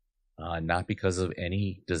are. Not because of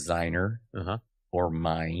any designer or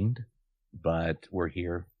mind, but we're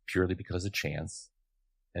here purely because of chance.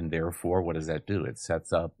 And therefore, what does that do? It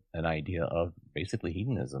sets up an idea of basically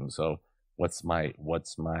hedonism. So what's my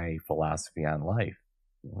philosophy on life?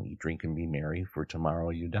 You drink and be merry, for tomorrow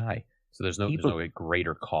you die. So there's no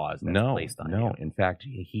greater cause that's placed on you. In fact,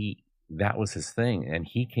 that was his thing. And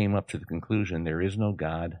he came up to the conclusion there is no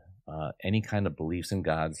God. Any kind of beliefs in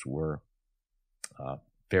gods were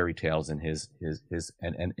fairy tales, and his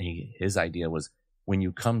idea was, when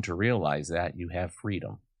you come to realize that, you have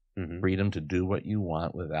freedom, freedom to do what you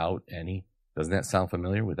want without any. Doesn't that sound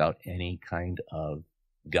familiar? Without any kind of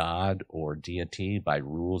God or deity by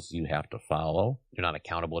rules you have to follow. You're not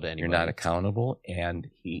accountable to anybody. You're not accountable, and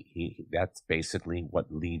he that's basically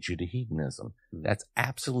what leads you to hedonism. That's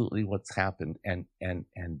absolutely what's happened, and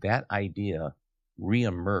that idea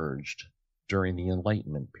reemerged during the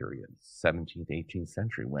Enlightenment period, 17th, 18th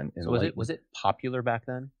century, when so was it popular back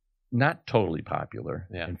then? Not totally popular.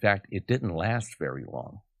 Yeah. In fact, it didn't last very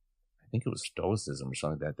long. I think it was Stoicism or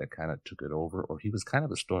something that kind of took it over, or he was kind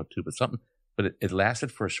of a Stoic too, but something. But it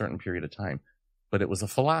lasted for a certain period of time. But it was a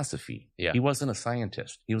philosophy. Yeah. He wasn't a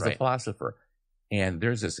scientist. He was a philosopher. And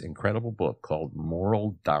there's this incredible book called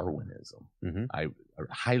Moral Darwinism. I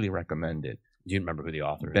highly recommend it. Do you remember who the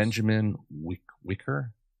author is? Benjamin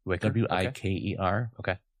Wicker. Wiker.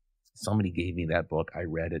 Okay. Somebody gave me that book. I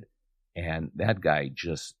read it. And that guy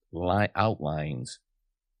just outlines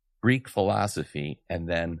Greek philosophy and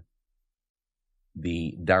then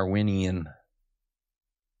the Darwinian,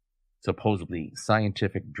 supposedly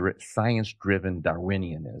science-driven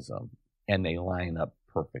Darwinianism, and they line up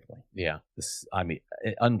perfectly. Yeah.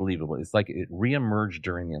 Unbelievable. It's like it reemerged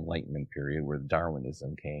during the Enlightenment period where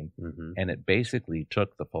Darwinism came, and it basically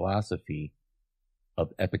took the philosophy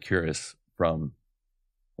of Epicurus from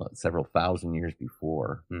several thousand years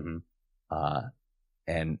before,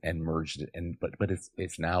 and merged it. But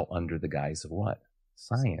it's now under the guise of what?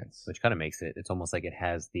 Science. Which kind of makes it. It's almost like it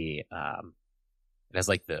has the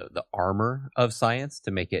armor of science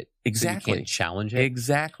to make it exactly, so you can't challenge it,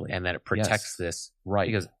 exactly, and that it protects this, right?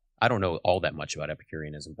 Because I don't know all that much about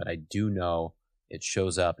Epicureanism, but I do know it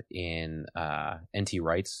shows up in N.T.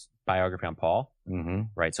 Wright's biography on Paul,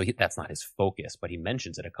 right? So that's not his focus, but he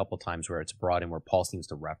mentions it a couple times where it's brought in where Paul seems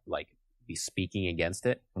to be speaking against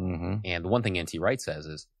it. And the one thing N.T. Wright says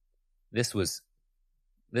is this was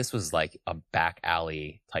like a back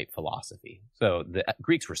alley type philosophy. So the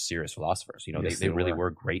Greeks were serious philosophers. Yes, they really were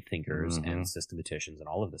great thinkers and systematicians and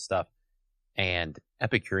all of this stuff. And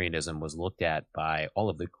Epicureanism was looked at by all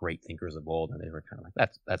of the great thinkers of old, and they were kind of like,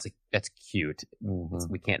 that's cute.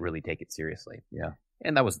 We can't really take it seriously. Yeah.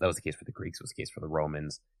 And that was the case for the Greeks. It was the case for the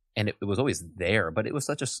Romans. And it was always there, but it was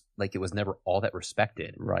it was never all that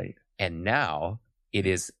respected. Right. And now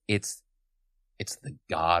it's the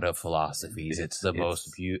god of philosophies. It's the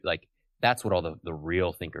most that's what all the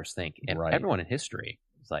real thinkers think. And everyone in history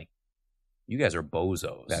is like, you guys are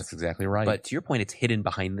bozos. That's exactly right. But to your point, it's hidden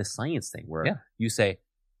behind this science thing where you say,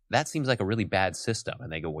 that seems like a really bad system.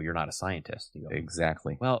 And they go, well, you're not a scientist. You go,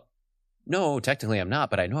 exactly. Well, no, technically I'm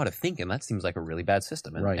not, but I know how to think. And that seems like a really bad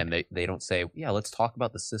system. And they don't say, yeah, let's talk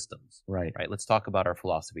about the systems. Right. Let's talk about our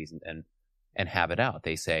philosophies and have it out.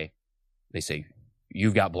 They say,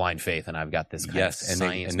 you've got blind faith and I've got this kind of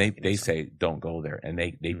science. And they say don't go there, and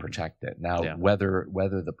they protect it. Now whether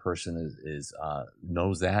the person is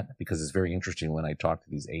knows that, because it's very interesting when I talk to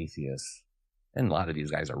these atheists, and a lot of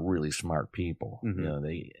these guys are really smart people.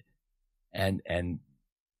 And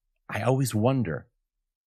I always wonder,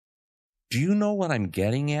 do you know what I'm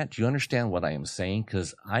getting at? Do you understand what I am saying?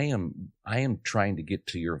 Because I am trying to get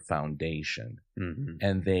to your foundation,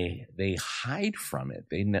 and they hide from it.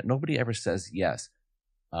 Nobody ever says yes.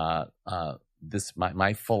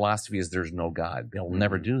 My philosophy is there's no God. They'll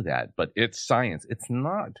never do that. But it's science. It's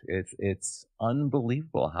not. It's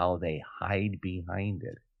unbelievable how they hide behind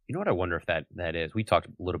it. You know what I wonder if that is? We talked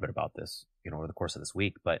a little bit about this, over the course of this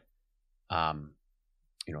week, but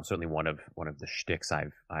certainly one of the shticks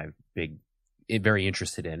I've very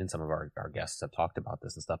interested in, and some of our guests have talked about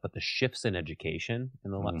this and stuff, but the shifts in education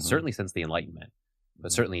in the certainly since the Enlightenment,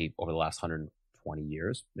 but certainly over the last 120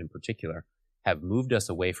 years in particular, have moved us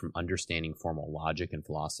away from understanding formal logic and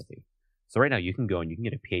philosophy. So right now you can go and you can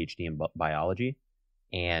get a PhD in biology,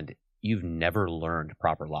 and you've never learned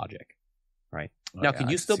proper logic, right? Now, can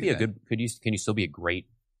you still be can you still be a great,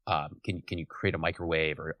 can you create a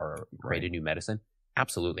microwave or create a new medicine?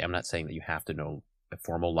 Absolutely. I'm not saying that you have to know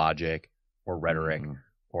formal logic or rhetoric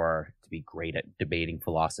or to be great at debating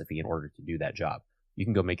philosophy in order to do that job. You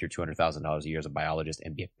can go make your $200,000 a year as a biologist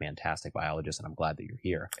and be a fantastic biologist, and I'm glad that you're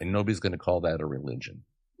here. And nobody's going to call that a religion.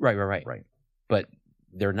 Right. But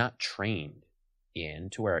they're not trained in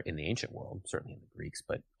the ancient world, certainly in the Greeks,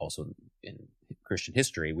 but also in Christian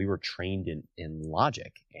history, we were trained in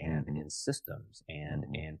logic and in systems and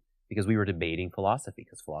because we were debating philosophy,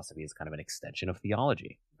 because philosophy is kind of an extension of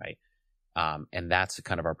theology, right? And that's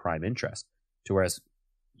kind of our prime interest. To whereas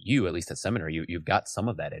you, at least at seminary, you've got some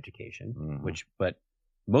of that education, but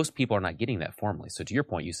most people are not getting that formally. So to your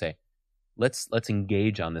point, you say, let's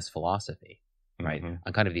engage on this philosophy. right? Mm-hmm.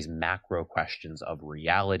 On kind of these macro questions of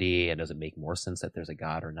reality, and does it make more sense that there's a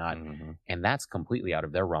God or not? Mm-hmm. And that's completely out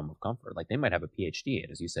of their realm of comfort. Like they might have a PhD,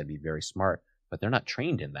 and as you said, be very smart, but they're not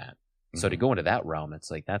trained in that. So to go into that realm,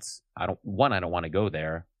 it's like I don't want to go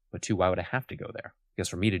there, but two, why would I have to go there? Because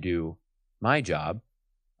for me to do my job,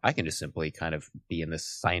 I can just simply kind of be in this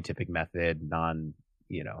scientific method,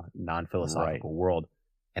 non-philosophical world,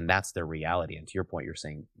 and that's their reality. And to your point, you're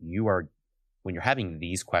saying when you're having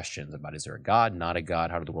these questions about is there a God, not a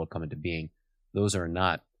God, how did the world come into being, those are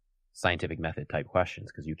not scientific method type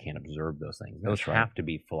questions because you can't observe those things. Those have to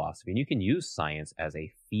be philosophy. And you can use science as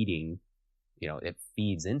a feeding, it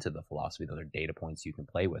feeds into the philosophy. Those are data points you can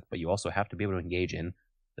play with, but you also have to be able to engage in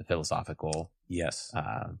the philosophical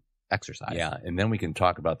exercise. Yeah, and then we can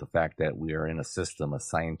talk about the fact that we are in a system, a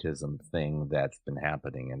scientism thing that's been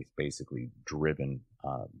happening, and it's basically driven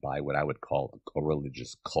by what I would call a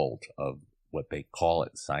religious cult of what they call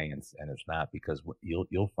it science, and it's not, because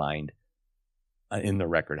you'll find in the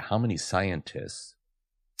record how many scientists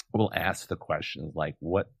will ask the questions like,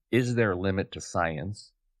 what is there a limit to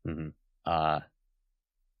science? Mm-hmm.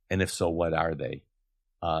 And if so, what are they?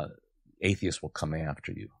 Atheists will come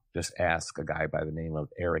after you. Just ask a guy by the name of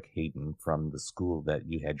Eric Hayden from the school that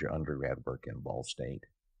you had your undergrad work in, Ball State.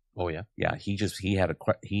 Oh yeah, yeah. He had a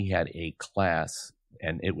class,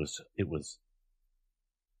 and it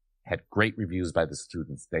had great reviews by the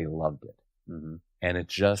students. They loved it, and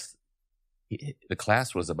the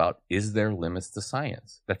class was about, is there limits to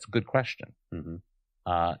science? That's a good question.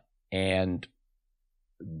 And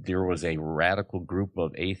there was a radical group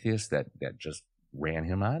of atheists that just ran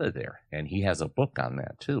him out of there. And he has a book on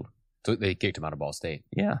that too. So they kicked him out of Ball State.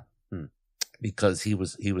 Yeah. Because he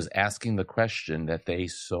was asking the question that they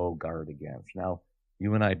so guard against. Now,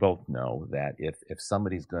 you and I both know that if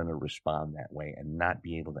somebody's going to respond that way and not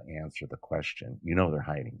be able to answer the question, they're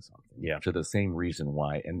hiding something. Yeah. To the same reason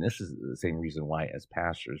why, and this is the same reason why as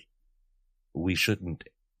pastors, we shouldn't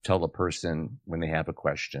tell a person when they have a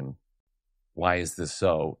question, why is this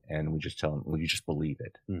so? And we just tell them, well, you just believe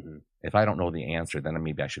it. If I don't know the answer, then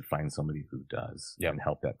maybe I should find somebody who does and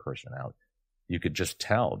help that person out. You could just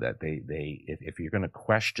tell that if you're going to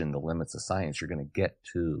question the limits of science, you're going to get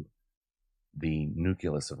to the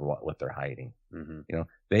nucleus of what they're hiding.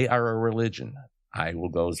 They are a religion. I will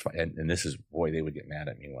go as far, and this is, boy, they would get mad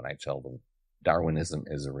at me when I tell them Darwinism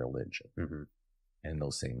is a religion. And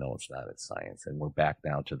they'll say, no, it's not, it's science. And we're back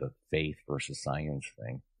now to the faith versus science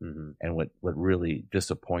thing. And what really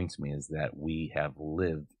disappoints me is that we have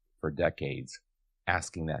lived for decades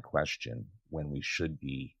asking that question when we should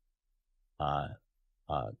be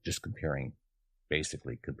just comparing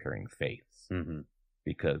faiths.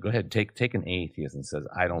 Because go ahead, take an atheist and says,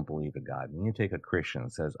 I don't believe in God. And you take a Christian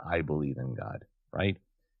and says, I believe in God, right?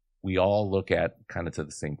 We all look at kind of to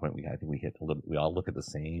the same point. I think we all look at the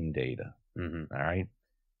same data. All right.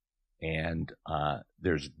 And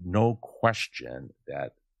there's no question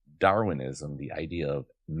that Darwinism, the idea of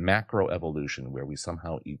macroevolution, where we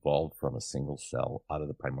somehow evolved from a single cell out of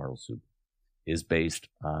the primordial soup, is based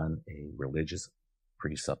on a religious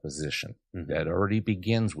presupposition that already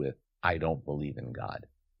begins with, I don't believe in God.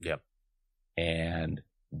 Yep. And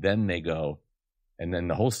then they go, and then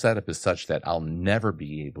the whole setup is such that I'll never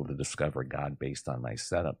be able to discover God based on my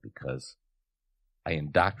setup, because I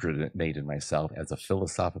indoctrinated myself as a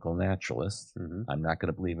philosophical naturalist. I'm not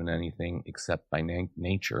going to believe in anything except by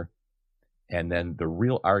nature. And then the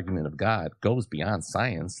real argument of God goes beyond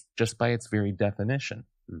science just by its very definition.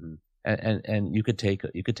 And you could take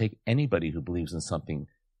anybody who believes in something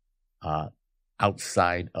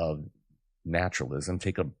outside of naturalism.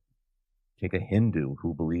 Take a Hindu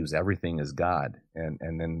who believes everything is God,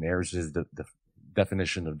 and then theirs is the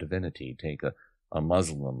definition of divinity. Take a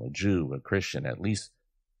Muslim, a Jew, a Christian. At least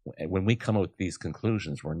when we come up with these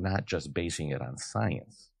conclusions, we're not just basing it on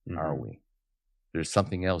science, are we? There's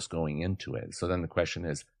something else going into it. So then the question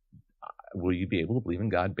is, will you be able to believe in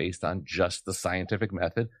God based on just the scientific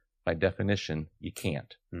method? By definition, you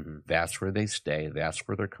can't. That's where they stay. That's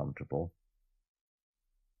where they're comfortable.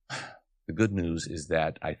 The good news is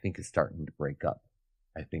that I think it's starting to break up.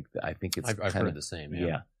 I think it's. I've heard the same.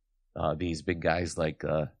 Yeah. These big guys like,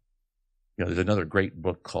 there's another great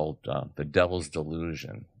book called The Devil's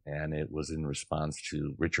Delusion, and it was in response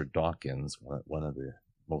to Richard Dawkins, one of the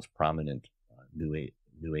most prominent new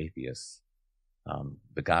atheists,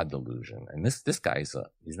 The God Delusion. And this guy's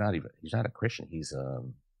he's not a Christian. He's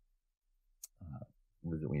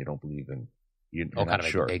when you don't believe in, you're not kind of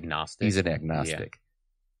sure. Agnostic. He's an agnostic.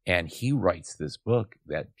 And he writes this book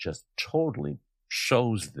that just totally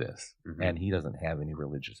shows this. And he doesn't have any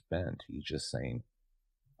religious bent. He's just saying,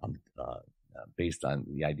 based on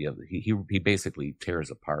the idea of he basically tears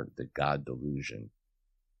apart the God delusion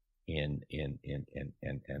and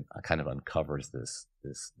kind of uncovers this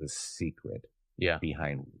secret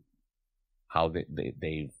behind how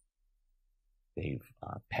they've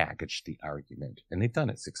packaged the argument, and they've done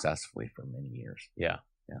it successfully for many years. Yeah.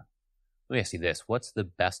 Let me ask you this: what's the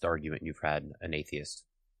best argument you've had an atheist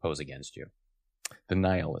pose against you? The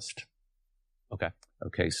nihilist.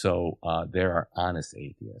 Okay. So there are honest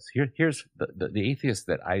atheists. Here's the atheists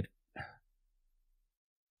that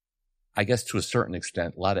I guess to a certain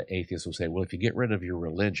extent, a lot of atheists will say, well, if you get rid of your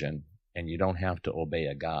religion and you don't have to obey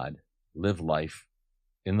a God, live life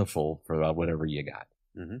in the full for whatever you got.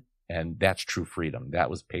 Mm-hmm. And that's true freedom. That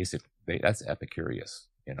was that's Epicurus,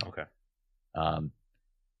 Okay.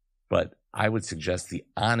 But I would suggest the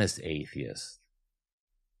honest atheist,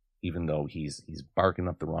 even though he's barking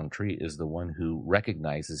up the wrong tree, is the one who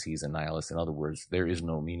recognizes he's a nihilist. In other words, there is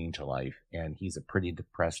no meaning to life, and he's a pretty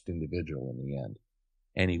depressed individual in the end.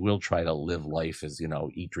 And he will try to live life as,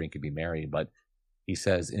 eat, drink, and be merry. But he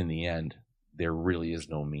says in the end, there really is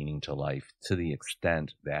no meaning to life, to the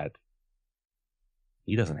extent that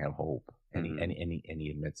he doesn't have hope, and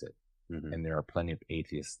he admits it. Mm-hmm. And there are plenty of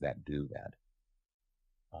atheists that do that.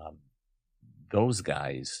 Those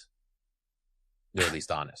guys, they're at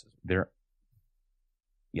least honest. They're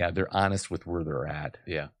honest with where they're at.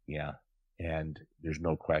 Yeah. And there's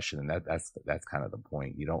no question, and that's kind of the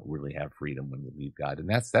point. You don't really have freedom when you leave God, and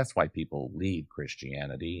that's why people leave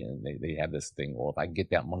Christianity, and they have this thing. Well, if I can get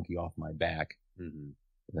that monkey off my back,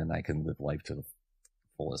 then I can live life to the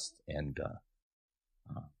fullest, and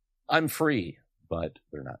I'm free. But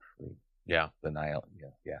they're not free. Yeah, denial.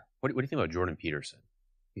 Yeah. What do you think about Jordan Peterson?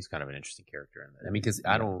 He's kind of an interesting character in that. I mean, because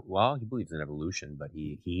he believes in evolution, but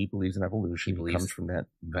he believes in evolution. He comes from that,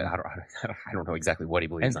 but I don't know exactly what he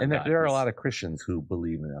believes. And there are a lot of Christians who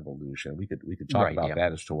believe in evolution. We could talk about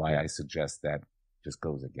that as to why I suggest that just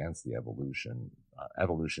goes against the evolution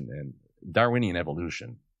and Darwinian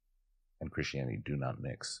evolution and Christianity do not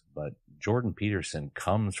mix. But Jordan Peterson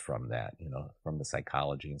comes from that, from the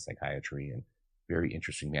psychology and psychiatry, and very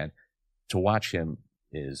interesting man. To watch him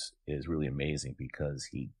is really amazing, because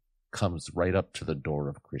he comes right up to the door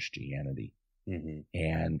of Christianity,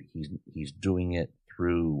 and he's doing it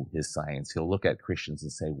through his science. He'll look at Christians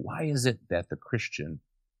and say, why is it that the Christian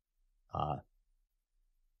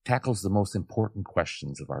tackles the most important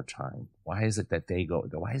questions of our time? Why is it that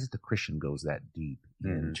the Christian goes that deep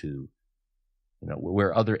into,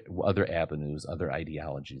 where other avenues, other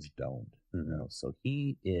ideologies don't? So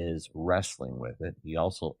he is wrestling with it. He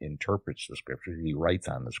also interprets the scriptures. He writes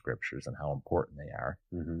on the scriptures and how important they are.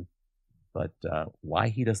 But why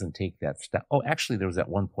he doesn't take that step? Oh, actually, there was at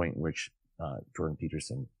one point in which Jordan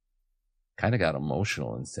Peterson kind of got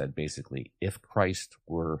emotional and said, basically, if Christ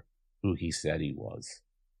were who he said he was,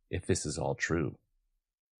 if this is all true,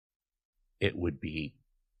 it would be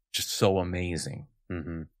just so amazing.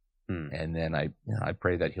 And then I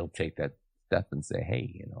pray that he'll take that step and say,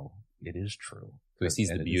 hey, it is true. So he sees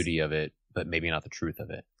the beauty of it, but maybe not the truth of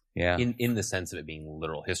it. Yeah. In the sense of it being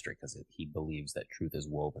literal history, because he believes that truth is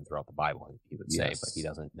woven throughout the Bible, he would say, but he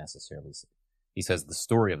doesn't necessarily. He says the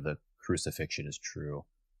story of the crucifixion is true,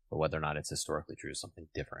 but whether or not it's historically true is something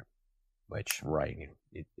different. Which,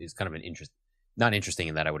 it is kind of an not interesting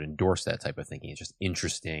in that I would endorse that type of thinking. It's just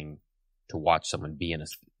interesting to watch someone be in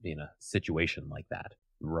a situation like that.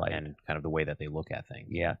 Right. And kind of the way that they look at things.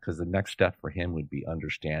 Yeah, because the next step for him would be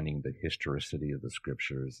understanding the historicity of the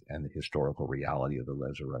scriptures and the historical reality of the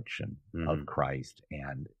resurrection of Christ.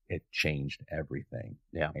 And it changed everything.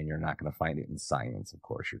 Yeah. And you're not going to find it in science, of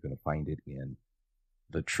course. You're going to find it in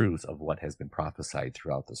the truth of what has been prophesied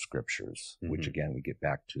throughout the scriptures, which again, we get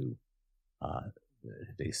back to,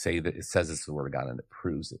 they say that it says it's the word of God, and it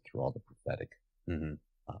proves it through all the prophetic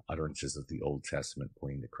utterances of the Old Testament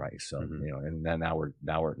pointing to Christ. So, and then now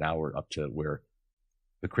we're up to where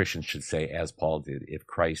the Christians should say, as Paul did, if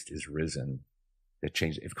Christ is risen, it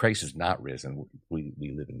changes. If Christ is not risen, we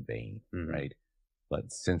live in vain, right?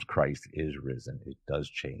 But since Christ is risen, it does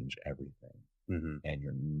change everything. And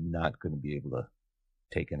you're not going to be able to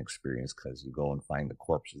take an experience because you go and find the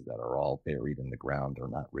corpses that are all buried in the ground or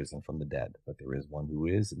not risen from the dead. But there is one who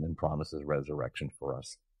is, and then promises resurrection for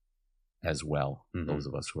us as well, those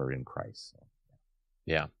of us who are in Christ. So.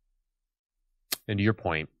 Yeah. And to your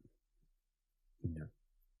point,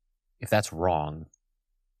 if that's wrong,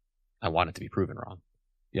 I want it to be proven wrong.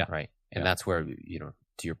 Yeah. Right. And that's where, to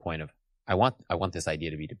your point of, I want this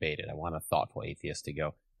idea to be debated. I want a thoughtful atheist to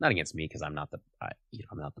go, not against me, because I'm not the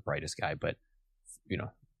brightest guy, but,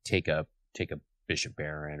 take a Bishop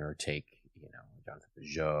Barron, or take, Jonathan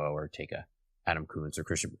Peugeot, or take a Adam Koontz or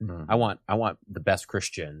Christian. Mhm. I want the best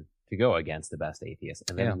Christian to go against the best atheist,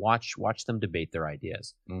 and then Yeah. watch them debate their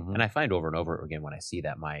ideas. Mhm. And I find over and over again when I see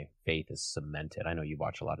that, my faith is cemented. I know you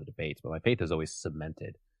watch a lot of debates, but my faith is always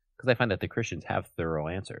cemented because I find that the Christians have thorough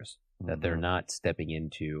answers, that they're Mhm. not stepping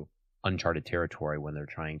into uncharted territory when they're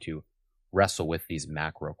trying to wrestle with these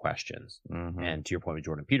macro questions. Mhm. And to your point with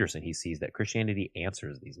Jordan Peterson, he sees that Christianity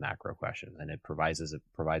answers these macro questions, and it provides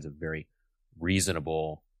a very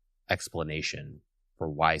reasonable explanation for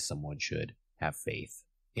why someone should have faith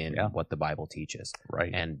in Yeah. what the Bible teaches.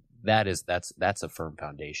 Right. And that's a firm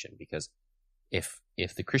foundation, because if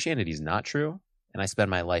the Christianity is not true, and I spend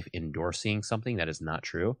my life endorsing something that is not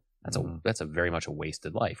true, that's a very much a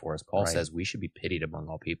wasted life. Or as Paul Right. says, we should be pitied among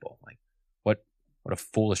all people. Like, what a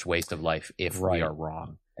foolish waste of life if we Right. are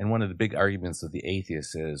wrong. And one of the big arguments of the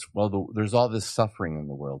atheists is, well, there's all this suffering in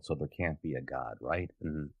the world, so there can't be a God, right?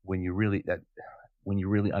 Mhm. When you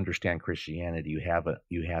really understand Christianity, you have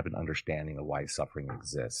an understanding of why suffering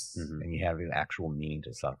exists, Mhm. and you have an actual meaning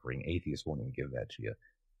to suffering. Atheists won't even give that to you.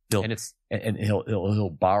 He'll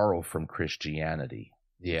borrow from Christianity.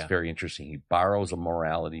 Yeah. It's very interesting. He borrows a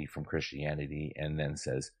morality from Christianity and then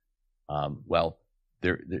says, well,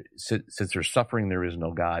 since there's suffering, there is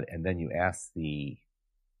no God. And then you ask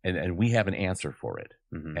and we have an answer for it.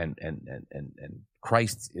 Mhm. And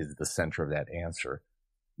Christ is the center of that answer.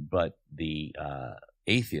 But the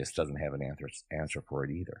atheist doesn't have an answer for it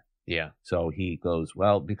either. Yeah. So he goes,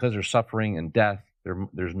 well, because there's suffering and death,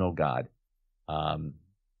 there's no God.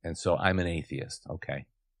 And so I'm an atheist. Okay.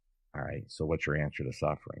 All right. So what's your answer to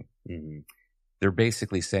suffering? Mhm. They're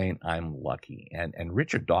basically saying I'm lucky. And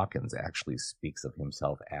Richard Dawkins actually speaks of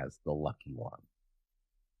himself as the lucky one.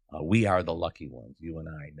 We are the lucky ones, you and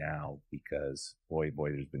I now, because boy,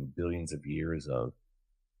 there's been billions of years of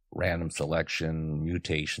random selection,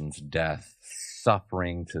 mutations, death,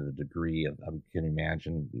 suffering to the degree of, I can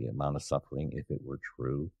imagine the amount of suffering if it were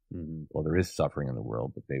true. Mhm. Well, there is suffering in the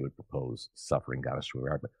world, but they would propose suffering got us to where we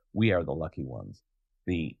are. But we are the lucky ones.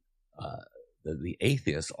 The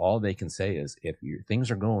atheists, all they can say is, if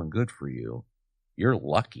things are going good for you, you're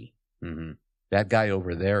lucky. Mhm. That guy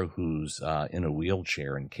over there who's in a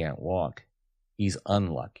wheelchair and can't walk, he's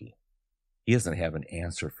unlucky. He doesn't have an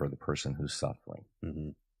answer for the person who's suffering.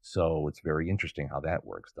 Mhm. So it's very interesting how that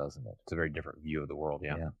works, doesn't it? It's a very different view of the world.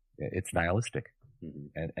 Yeah. It's nihilistic.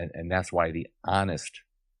 Mhm. And that's why the honest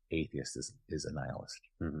atheist is a nihilist.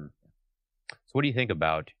 Mhm. So what do you think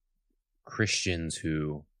about Christians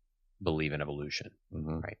who believe in evolution?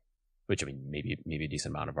 Mm-hmm. Right. Which, I mean, maybe a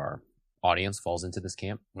decent amount of our audience falls into this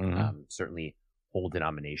camp. Mm-hmm. Certainly whole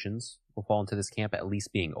denominations will fall into this camp, at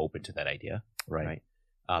least being open to that idea. Right.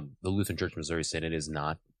 The Lutheran Church Missouri Synod is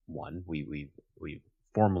not one. We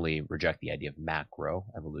formally reject the idea of macro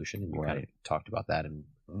evolution, and you kind of talked about that. And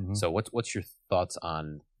so what's your thoughts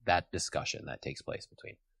on that discussion that takes place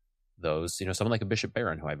between those, someone like a Bishop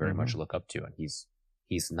Barron, who I very much look up to, and he's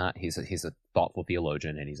a thoughtful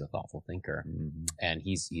theologian, and he's a thoughtful thinker, and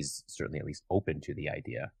he's certainly at least open to the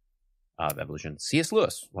idea of evolution. C.S.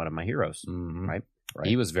 Lewis, one of my heroes, right?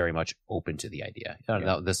 He was very much open to the idea.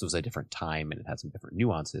 Now, this was a different time, and it had some different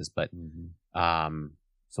nuances, but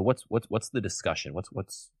so what's the discussion?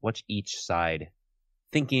 What's each side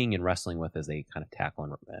thinking and wrestling with as they kind of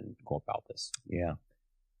tackle and go about this? Yeah.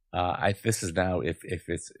 This is now if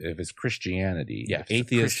it's Christianity. Yeah,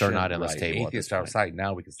 atheists are not on this table. Atheists outside.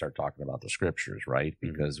 Now we can start talking about the scriptures, right?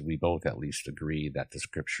 Because we both at least agree that the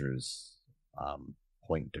scriptures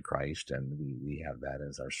point to Christ, and we have that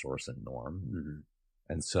as our source and norm.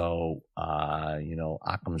 And so,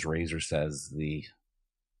 Occam's razor says the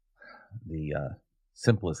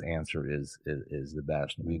simplest answer is the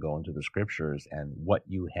best. We go into the scriptures, and what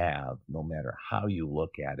you have, no matter how you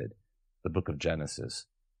look at it, the book of Genesis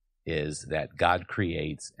is that God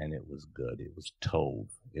creates, and it was good. It was tov.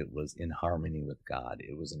 It was in harmony with God.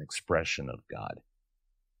 It was an expression of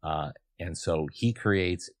God. And so he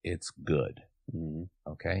creates, it's good.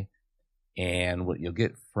 Okay. And what you'll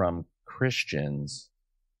get from Christians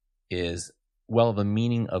is, well, the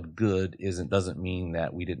meaning of good doesn't mean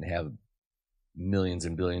that we didn't have millions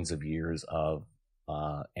and billions of years of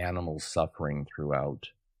animals suffering throughout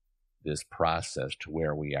this process to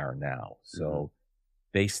where we are now. So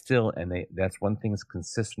they still, that's one thing that's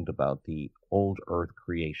consistent about the old earth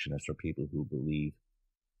creationists, or people who believe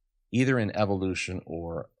either in evolution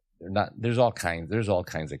or they're not. There's all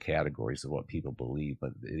kinds of categories of what people believe,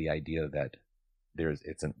 but the idea that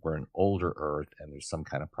we're an older earth and there's some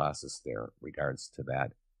kind of process there regards to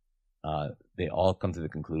that. They all come to the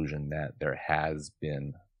conclusion that there has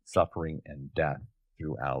been suffering and death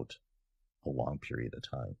throughout a long period of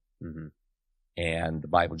time. And the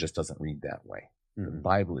Bible just doesn't read that way. The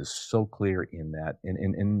Bible is so clear in that,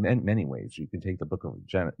 in many ways. You can take the book of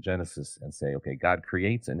Genesis and say, okay, God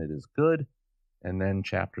creates and it is good. And then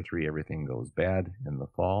chapter 3, everything goes bad in the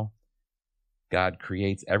fall. God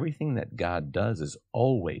creates. Everything that God does is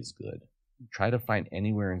always good. Try to find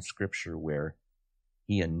anywhere in Scripture where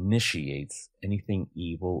he initiates anything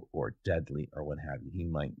evil or deadly or what have you. He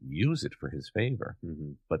might use it for his favor.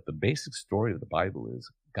 But the basic story of the Bible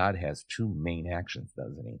is God has two main actions,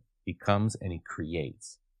 doesn't he? He comes and he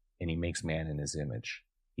creates, and he makes man in his image.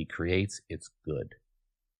 He creates, it's good.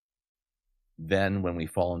 Then when we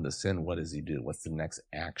fall into sin, what does he do? What's the next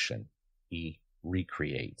action? He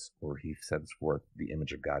recreates, or he sets forth the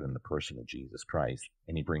image of God in the person of Jesus Christ,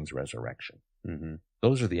 and he brings resurrection.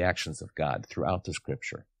 Those are the actions of God throughout the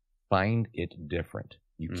Scripture. Find it different.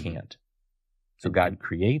 You can't. So God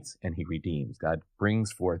creates and he redeems. God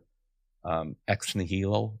brings forth ex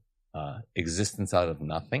nihilo, existence out of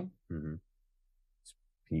nothing.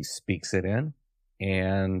 He speaks it in,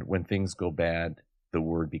 and when things go bad, the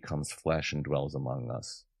Word becomes flesh and dwells among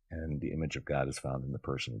us. And the image of God is found in the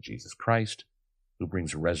person of Jesus Christ, who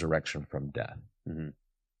brings resurrection from death.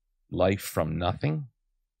 Life from nothing,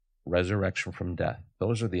 resurrection from death.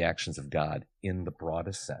 Those are the actions of God in the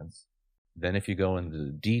broadest sense. Then if you go into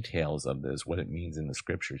the details of this, what it means in the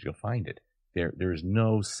Scriptures, you'll find it. There is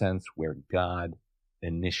no sense where God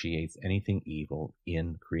initiates anything evil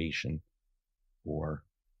in creation or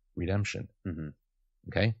redemption.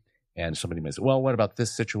 Okay? And somebody may say, well, what about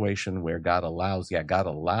this situation where God allows? Yeah, God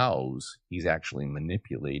allows. He's actually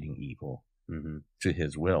manipulating evil to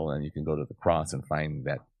his will. And you can go to the cross and find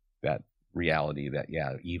that reality that,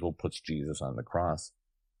 yeah, evil puts Jesus on the cross.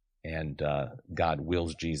 And God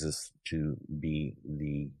wills Jesus to be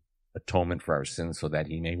the atonement for our sins so that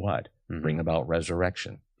he may what? Bring about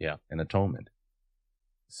resurrection and atonement.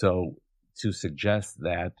 So to suggest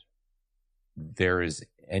that there is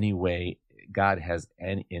any way God has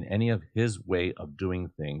in any of his way of doing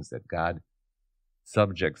things, that God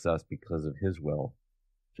subjects us because of his will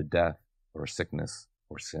to death or sickness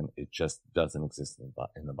or sin, it just doesn't exist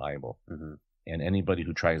in the Bible. And anybody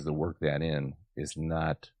who tries to work that in is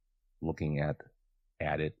not looking at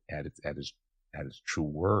its true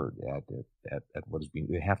word, at what is being.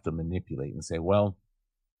 They have to manipulate and say, well,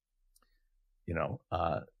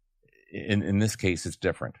 in this case, it's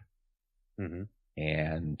different.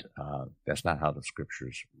 And that's not how the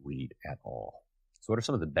Scriptures read at all. So what are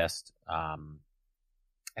some of the best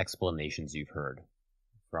explanations you've heard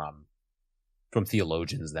from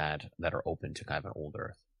theologians that are open to kind of an old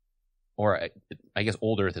earth? Or I guess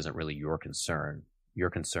old earth isn't really your concern. Your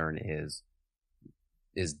concern is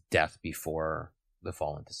death before the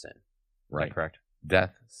fall into sin. Right. Correct?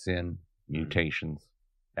 Death, sin, mutations,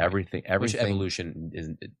 everything. Which evolution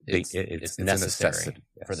is it's necessary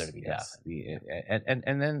for there to be death.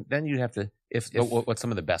 And then you have to. What's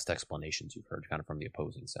some of the best explanations you've heard, kind of from the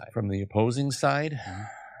opposing side? From the opposing side,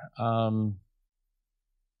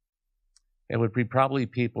 it would be probably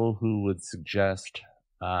people who would suggest.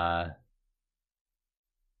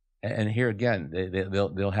 And here again,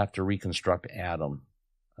 they'll have to reconstruct Adam.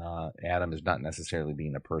 Adam is not necessarily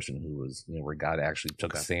being a person who was, where God actually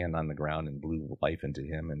took sand on the ground and blew life into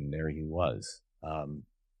him, and there he was.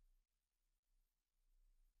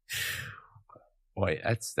 Boy,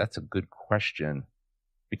 that's a good question,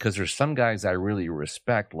 because there's some guys I really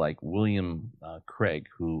respect, like William Craig,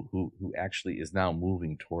 who actually is now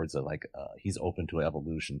moving towards he's open to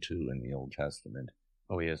evolution too in the Old Testament.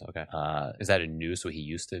 Oh, he is? Okay. Is that a new, so he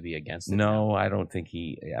used to be against it? No, now? I don't think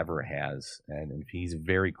he ever has. And he's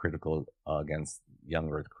very critical against young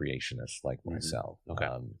earth creationists like myself. Okay.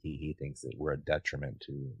 He thinks that we're a detriment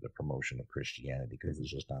to the promotion of Christianity because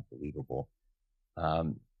it's just not believable.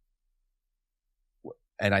 And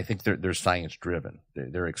I think they're science driven.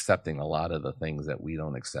 They're accepting a lot of the things that we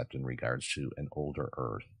don't accept in regards to an older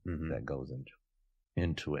earth that goes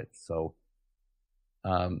into it. So,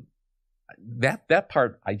 that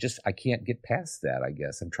part, I can't get past that, I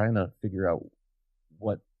guess. I'm trying to figure out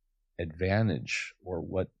what advantage or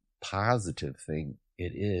what positive thing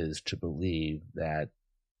it is to believe that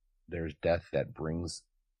there's death that brings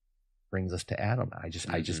us to Adam. I just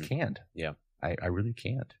can't. Yeah. I really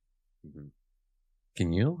can't.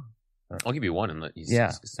 Can you? I'll give you one and let you.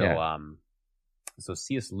 Yeah. So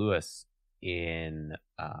C.S. Lewis in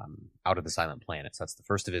Out of the Silent Planets. That's the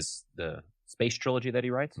first of the space trilogy that he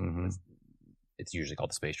writes. It's usually called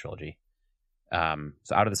the space trilogy.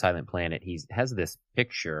 So Out of the Silent Planet, he has this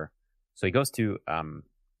picture. So he goes to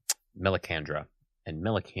Melicandra, and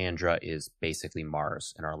Melicandra is basically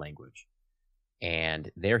Mars in our language. And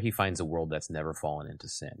there he finds a world that's never fallen into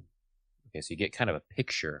sin. Okay, so you get kind of a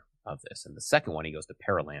picture of this. And the second one, he goes to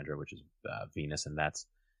Paralandra, which is Venus, and that's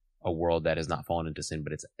a world that has not fallen into sin,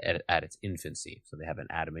 but it's at its infancy. So they have an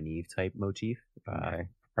Adam and Eve type motif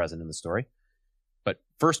present in the story. But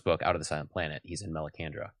first book, Out of the Silent Planet, he's in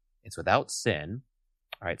Melicandra. It's without sin.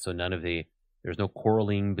 All right, so there's no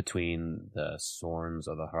quarreling between the Sorns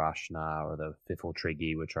or the Harashna or the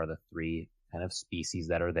Fifiltrigi, which are the three kind of species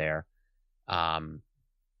that are there.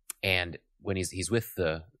 And when he's with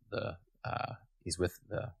the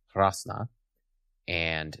Harasna,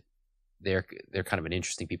 and they're kind of an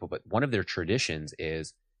interesting people, but one of their traditions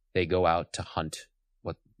is they go out to hunt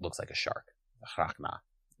what looks like a shark. Harakna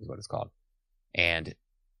is what it's called. And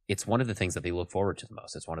it's one of the things that they look forward to the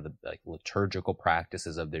most. It's one of the liturgical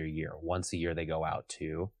practices of their year. Once a year, they go out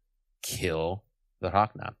to kill the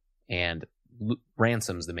Harakna. And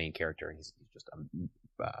Ransom's the main character. And he's just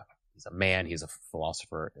he's a man. He's a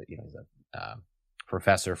philosopher. He's a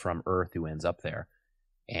professor from Earth who ends up there.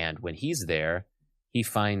 And when he's there, he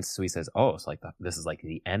says, oh, it's like this is like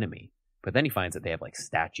the enemy. But then he finds that they have like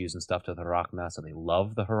statues and stuff to the Harakna, so they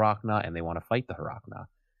love the Harakna and they want to fight the Harakna.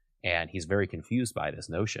 And he's very confused by this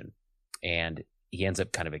notion. And he ends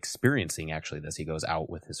up kind of experiencing actually this. He goes out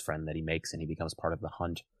with his friend that he makes and he becomes part of the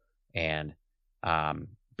hunt. And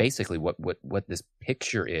basically what this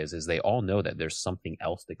picture is they all know that there's something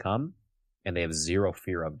else to come and they have zero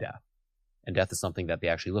fear of death. And death is something that they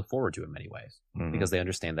actually look forward to in many ways because they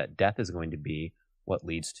understand that death is going to be what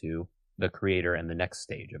leads to the creator and the next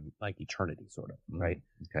stage of like eternity, sort of, right?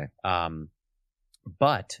 Okay.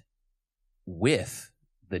 But with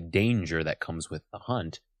the danger that comes with the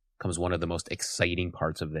hunt comes one of the most exciting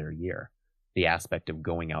parts of their year. The aspect of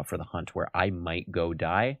going out for the hunt where I might go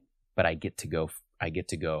die, but I get to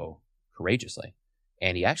go courageously.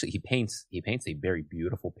 And he paints a very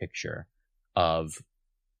beautiful picture of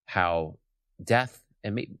how death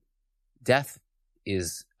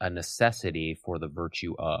is a necessity for the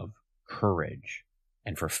virtue of courage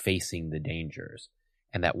and for facing the dangers.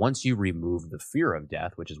 And that once you remove the fear of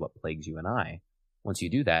death, which is what plagues you and I, once you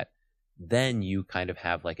do that, then you kind of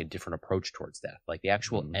have like a different approach towards death. Like the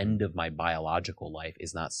actual end of my biological life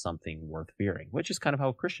is not something worth fearing, which is kind of how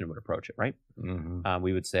a Christian would approach it, right?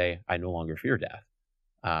 We would say, I no longer fear death.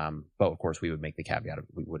 But of course we would make the caveat of,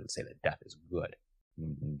 we wouldn't say that death is good.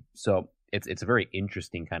 So it's a very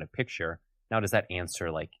interesting kind of picture. Now, does that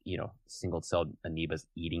answer like, single-celled amoebas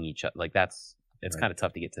eating each other? Like it's kind of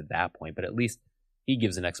tough to get to that point, but at least he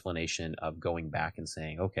gives an explanation of going back and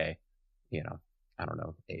saying, okay, I don't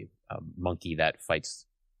know, a monkey that fights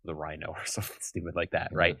the rhino or something stupid like that,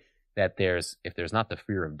 right? That if there's not the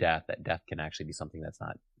fear of death, that death can actually be something that's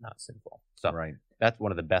not sinful. So that's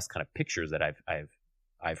one of the best kind of pictures that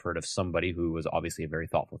I've heard of somebody who was obviously a very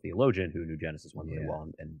thoughtful theologian who knew Genesis 1 very well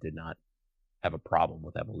and did not have a problem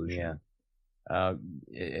with evolution.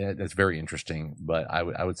 That's very interesting, but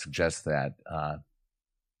I would suggest that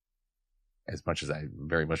as much as I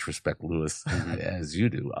very much respect Lewis as you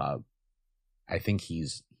do, I think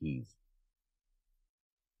he's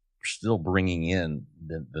still bringing in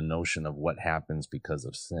the notion of what happens because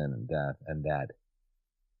of sin and death, and that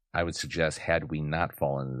I would suggest had we not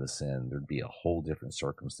fallen into sin, there'd be a whole different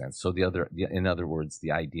circumstance. So in other words,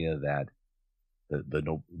 the idea that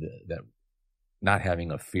that not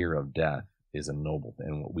having a fear of death is a noble thing,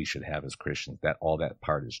 and what we should have as Christians, that all that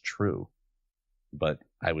part is true. But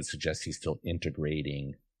I would suggest he's still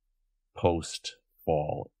integrating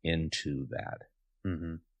post-fall into that.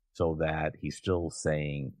 So that he's still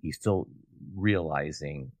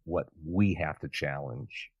realizing what we have to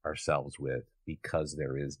challenge ourselves with because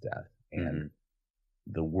there is death. And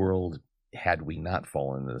the world, had we not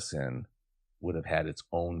fallen into sin, would have had its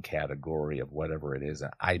own category of whatever it is.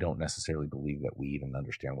 And I don't necessarily believe that we even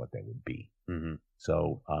understand what that would be.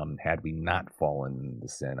 So had we not fallen into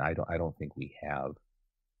sin, I don't think we have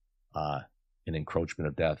an encroachment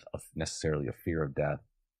of death, necessarily a fear of death.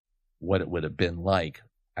 What it would have been like,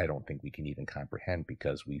 I don't think we can even comprehend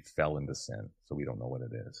because we fell into sin, so we don't know what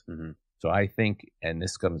it is. So I think, and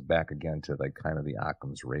this comes back again to like kind of the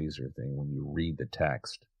Occam's razor thing. When you read the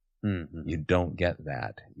text, you don't get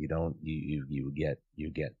that. You don't. You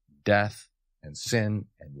get death and sin,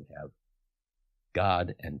 and you have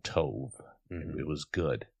God and Tov. And it was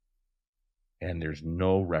good, and there's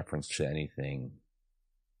no reference to anything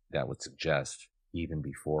that would suggest even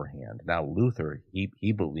beforehand. Now Luther,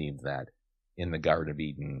 he believed that in the Garden of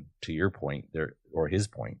Eden, to your point, his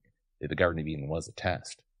point, the Garden of Eden was a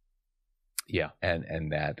test.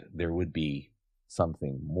 And that there would be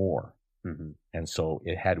something more. And so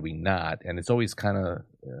had we not, and it's always kind of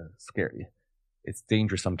scary. It's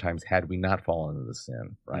dangerous sometimes, had we not fallen into the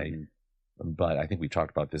sin, right? But I think we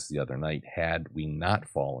talked about this the other night. Had we not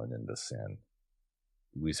fallen into sin,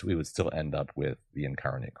 we would still end up with the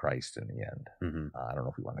incarnate Christ in the end. I don't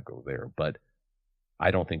know if we want to go there, but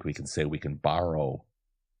I don't think we can say we can borrow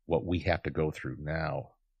what we have to go through now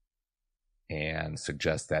and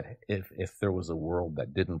suggest that if there was a world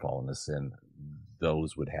that didn't fall into sin,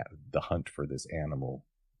 those would have the hunt for this animal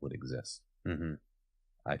would exist.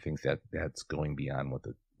 I think that's going beyond what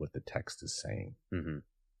the text is saying.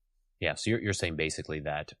 Yeah, so you're saying basically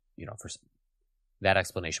that, for that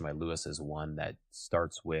explanation by Lewis is one that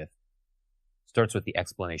starts with the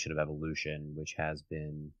explanation of evolution, which has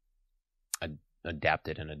been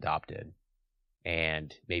adapted and adopted,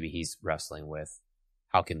 and maybe he's wrestling with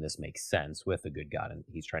how can this make sense with a good God, and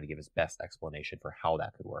he's trying to give his best explanation for how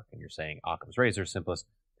that could work. And you're saying Occam's razor, simplest.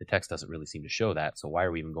 The text doesn't really seem to show that, so why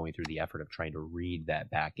are we even going through the effort of trying to read that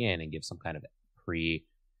back in and give some kind of pre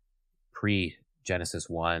Genesis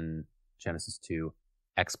 1, Genesis 2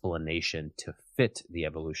 explanation to fit the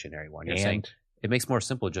evolutionary one? You're saying it makes more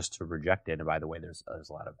simple just to reject it. And by the way, there's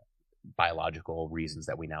a lot of biological reasons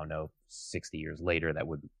that we now know 60 years later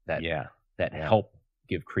that help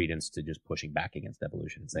give credence to just pushing back against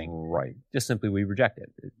evolution and saying, just simply we reject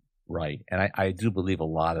it. Right. And I do believe a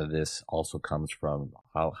lot of this also comes from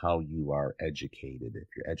how you are educated. If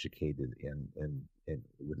you're educated in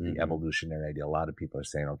with the evolutionary idea, a lot of people are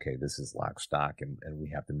saying, okay, this is lock, stock, and we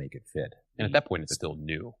have to make it fit. And at that point, it's still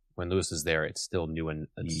new. When Lewis is there, it's still new and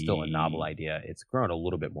it's still a novel idea. It's grown a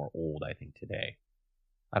little bit more old, I think, today.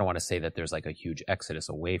 I don't want to say that there's like a huge exodus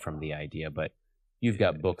away from the idea, but you've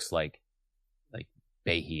got books like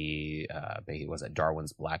Behe was at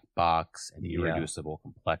Darwin's Black Box and Irreducible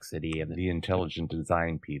Complexity, and the intelligent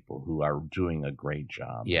design people who are doing a great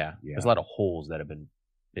job. There's a lot of holes that have been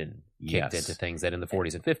kicked into things that in the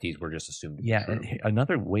 40s and 50s were just assumed to be true. And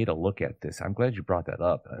another way to look at this, I'm glad you brought that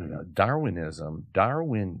up. Darwinism,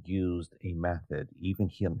 Darwin used a method, even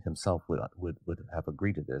himself would have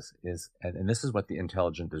agreed to this, and this is what the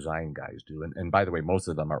intelligent design guys do. And by the way, most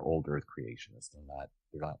of them are old Earth creationists. They're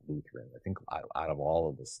not Lutheran. I think out of all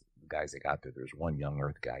of the guys that got there's one young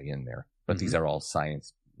Earth guy in there. But these are all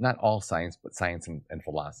science, not all science, but science and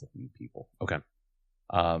philosophy people. Okay.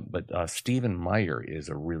 But Stephen Meyer is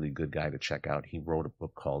a really good guy to check out. He wrote a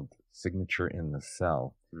book called Signature in the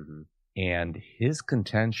Cell. And his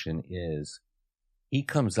contention is he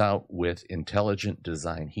comes out with intelligent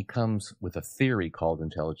design. He comes with a theory called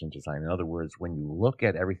intelligent design. In other words, when you look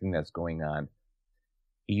at everything that's going on,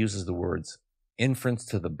 he uses the words inference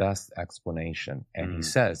to the best explanation. And he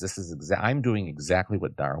says, I'm doing exactly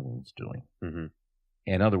what Darwin's doing.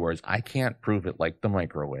 In other words, I can't prove it like the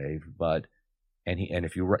microwave, but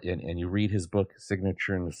if you read his book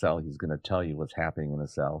Signature in the Cell, he's going to tell you what's happening in the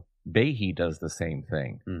cell. Behe does the same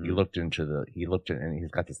thing. He looked and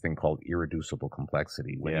he's got this thing called irreducible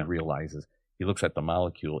complexity when he realizes he looks at the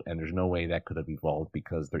molecule and there's no way that could have evolved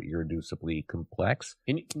because they're irreducibly complex.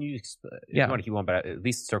 Can you if you want, but at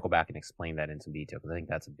least circle back and explain that in some detail, because I think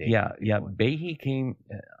that's a big point. Behe came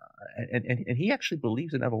and he actually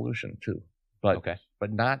believes in evolution too.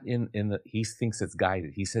 But not in the. He thinks it's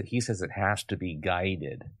guided. He says it has to be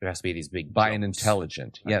guided. There has to be these big by an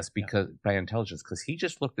intelligent. Yes, by intelligence, because he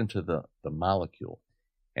just looked into the molecule,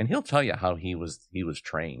 and he'll tell you how he was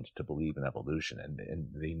trained to believe in evolution, and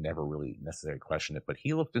they never really necessarily questioned it. But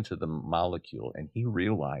he looked into the molecule, and he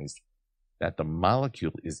realized that the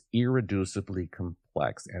molecule is irreducibly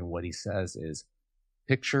complex. And what he says is,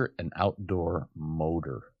 picture an outdoor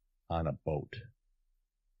motor on a boat.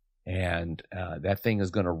 And that thing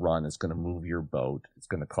is going to run. It's going to move your boat. It's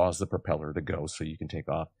going to cause the propeller to go so you can take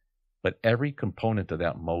off. But every component of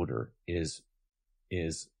that motor is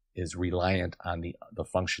reliant on the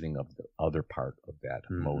functioning of the other part of that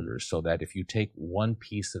motor. So that if you take one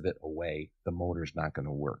piece of it away, the motor's not going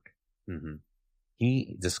to work.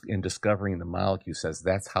 He, in discovering the molecule, says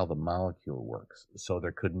that's how the molecule works. So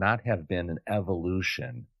there could not have been an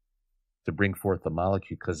evolution to bring forth the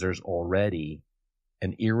molecule because there's already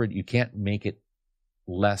you can't make it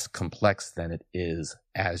less complex than it is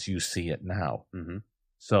as you see it now.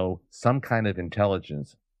 So some kind of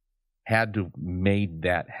intelligence had to made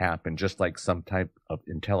that happen, just like some type of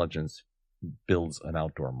intelligence builds an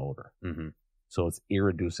outdoor motor. So it's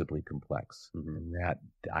irreducibly complex. And that,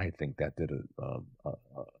 I think that did So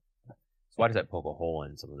why does that poke a hole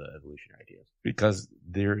in some of the evolutionary ideas? Because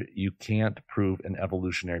you can't prove an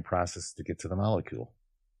evolutionary process to get to the molecule.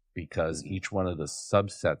 Because each one of the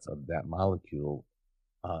subsets of that molecule,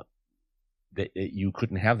 you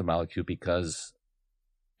couldn't have the molecule because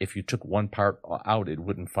if you took one part out, it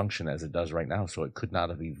wouldn't function as it does right now. So it could not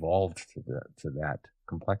have evolved to that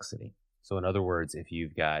complexity. So in other words, if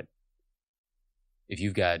you've got if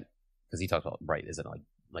you've got, because he talks about, right, is it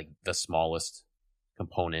like the smallest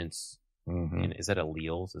components? Mm-hmm. And is that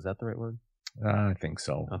alleles? Is that the right word? I think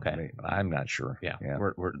so. Okay. I'm not sure. Yeah.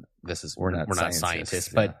 We're not scientists,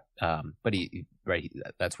 but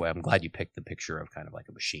that's why I'm glad you picked the picture of kind of like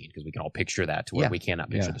a machine, because we can all picture that to where we cannot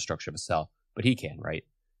picture the structure of a cell, but he can, right?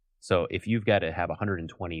 So if you've got to have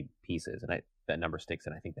 120 pieces, and that number sticks,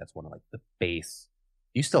 and I think that's one of like the base.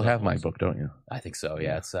 You still have my book, don't you? I think so.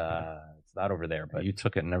 Yeah. It's not over there, but you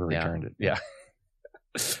took it and never returned it. Yeah.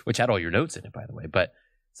 Which had all your notes in it, by the way, but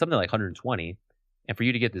something like 120. And for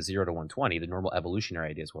you to get the 0 to 120, the normal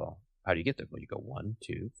evolutionary idea is, well, how do you get there? Well, you go 1,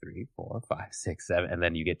 2, 3, 4, 5, 6, 7, and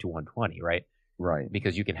then you get to 120, right? Right.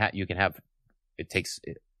 Because you can have, it takes,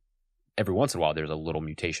 every once in a while, there's a little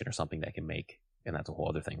mutation or something that can make, and that's a whole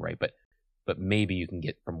other thing, right? But maybe you can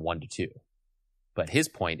get from 1 to 2. But his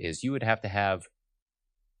point is you would have to have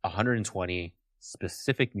 120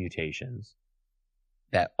 specific mutations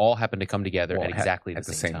that all happen to come together at exactly the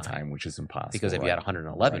same time, which is impossible. Because if you had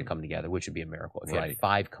 111 come together, which would be a miracle. If you had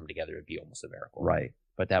 5 come together, it'd be almost a miracle. Right.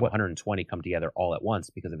 But to have 120 come together all at once,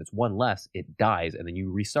 because if it's one less, it dies and then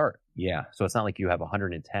you restart. Yeah. So it's not like you have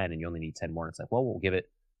 110 and you only need 10 more. And it's like, well, we'll give it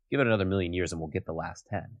another million years and we'll get the last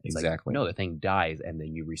 10. It's exactly. Like, no, the thing dies and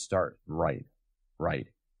then you restart. Right.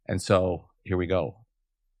 And so here we go.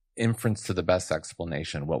 Inference to the best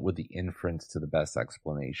explanation. What would the inference to the best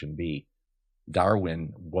explanation be?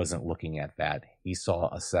 Darwin wasn't looking at that. He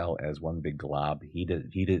saw a cell as one big glob. He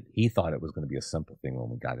thought it was going to be a simple thing when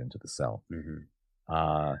we got into the cell.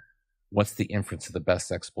 Mm-hmm. What's the inference to the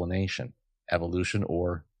best explanation? Evolution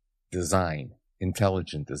or design?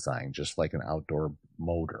 Intelligent design, just like an outdoor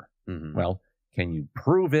motor. Mm-hmm. Well, can you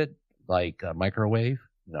prove it like a microwave?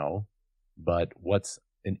 No. But what's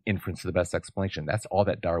an inference to the best explanation? That's all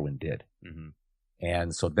that Darwin did. Mm-hmm.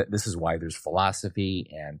 And so this is why there's philosophy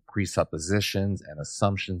and presuppositions and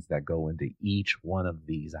assumptions that go into each one of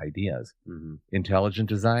these ideas. Mm-hmm. Intelligent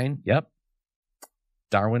design, yep.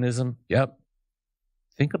 Darwinism, yep.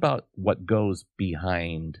 Think about what goes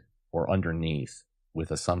behind or underneath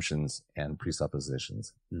with assumptions and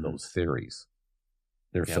presuppositions, those theories.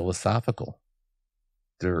 They're philosophical.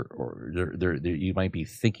 They're you might be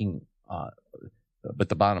thinking, but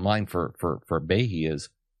the bottom line for Behe is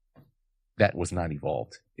that was not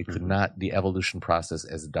evolved. It could not, the evolution process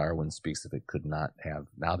as Darwin speaks of it could not have,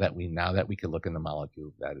 now that we can look in the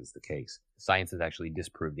molecule, that is the case. Science has actually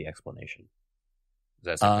disproved the explanation.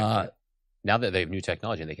 Is that now that they have new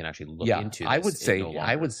technology and they can actually look into this,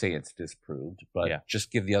 I would say it's disproved, but just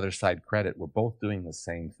give the other side credit. We're both doing the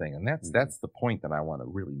same thing. And that's the point that I want to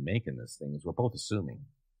really make in this thing, is we're both assuming.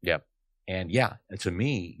 Yep. And to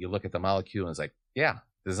me, you look at the molecule and it's like,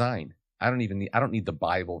 design. I don't need the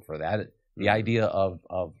Bible for that. The idea of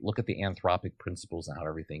look at the anthropic principles and how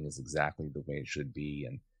everything is exactly the way it should be.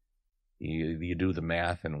 And you do the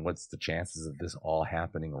math and what's the chances of this all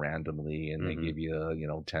happening randomly. And they give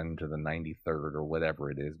you, 10 to the 93rd or whatever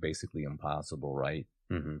it is, basically impossible. Right.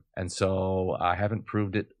 Mm-hmm. And so I haven't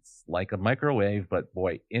proved it like a microwave, but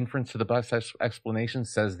boy, inference to the best explanation,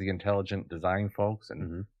 says the intelligent design folks.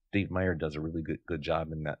 And Steve Meyer does a really good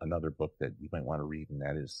job in another book that you might want to read, and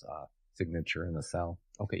that is Signature in the Cell.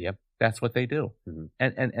 Okay, yep. That's what they do. Mm-hmm.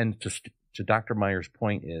 And to Dr. Meyer's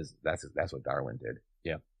point is that's what Darwin did.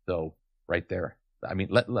 Yeah. So right there. I mean,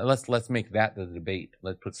 let's make that the debate.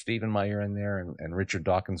 Let's put Stephen Meyer in there and Richard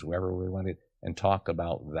Dawkins, whoever we wanted, and talk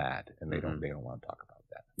about that. And they don't want to talk about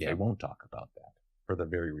that. Yeah. They won't talk about that for the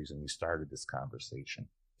very reason we started this conversation.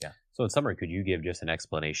 Yeah. So in summary, could you give just an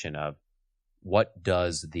explanation of what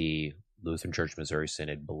does the Lutheran Church Missouri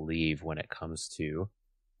Synod believe when it comes to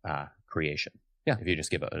creation? Yeah. If you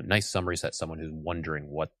just give a nice summary set, someone who's wondering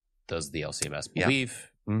what does the LCMS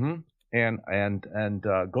believe. Yeah. Mm-hmm. And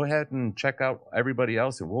go ahead and check out everybody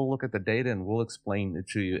else, and we'll look at the data and we'll explain it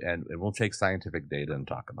to you, and we'll take scientific data and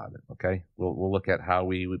talk about it. Okay, we'll look at how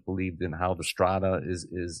we believed in how the strata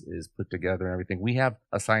is put together and everything. We have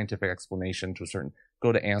a scientific explanation to a certain.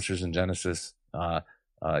 Go to Answers in Genesis,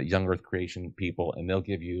 Young Earth Creation people, and they'll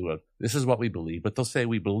give you this is what we believe, but they'll say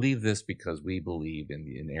we believe this because we believe in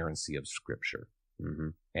the inerrancy of Scripture,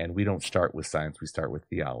 and we don't start with science; we start with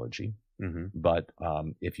theology. But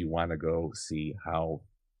if you want to go see how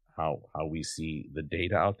we see the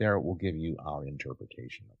data out there, we'll give you our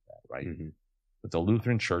interpretation of that, right? But the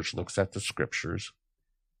Lutheran Church looks at the Scriptures.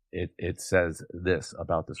 It says this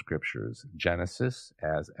about the Scriptures: Genesis,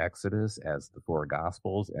 as Exodus, as the 4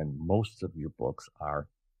 Gospels, and most of your books are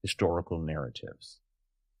historical narratives.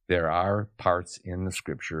 There are parts in the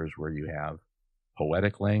Scriptures where you have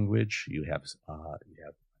poetic language. You have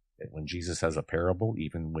when Jesus has a parable,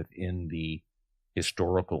 even within the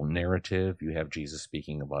historical narrative, you have Jesus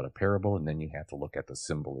speaking about a parable, and then you have to look at the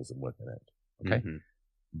symbolism within it. Okay? Mm-hmm.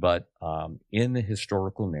 But in the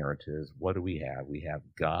historical narratives, what do we have? We have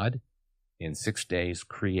God in 6 days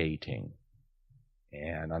creating.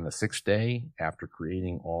 And on the 6th day, after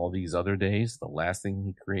creating all these other days, the last thing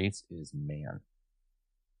he creates is man.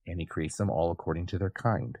 And he creates them all according to their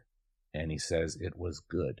kind. And he says it was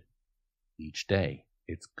good each day.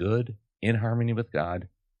 It's good, in harmony with God.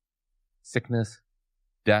 Sickness,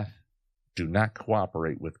 death, do not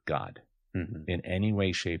cooperate with God in any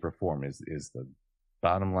way, shape, or form is the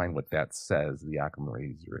bottom line. What that says, the Occam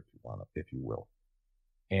razor, if you will.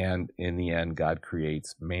 And in the end, God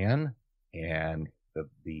creates man, and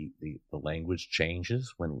the language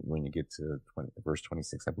changes when you get to verse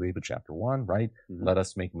 26, I believe, of chapter 1, right? Mm-hmm. Let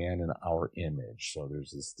us make man in our image. So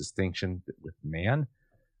there's this distinction with man,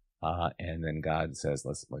 and then God says,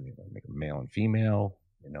 let's make a male and female,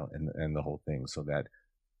 and the whole thing, so that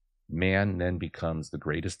man then becomes the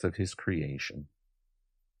greatest of his creation,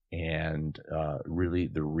 and really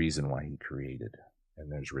the reason why he created. And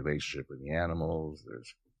there's relationship with the animals.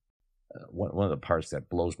 There's one of the parts that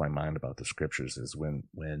blows my mind about the scriptures is when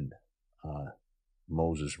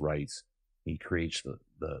Moses writes, he creates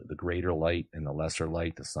the greater light and the lesser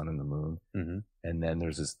light, the sun and the moon. Mm-hmm. And then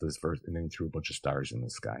there's this verse, and then he threw a bunch of stars in the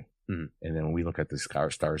sky. Mm-hmm. And then when we look at the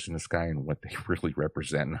stars in the sky and what they really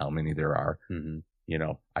represent and how many there are,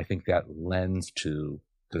 I think that lends to,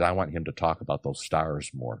 because I want him to talk about those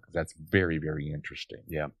stars more, because that's very, very interesting.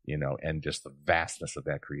 Yeah. And just the vastness of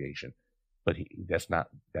that creation. But that's not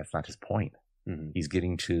his point. Mm-hmm. He's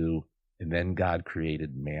getting to, and then God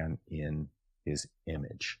created man in his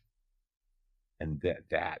image. And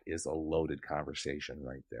that is a loaded conversation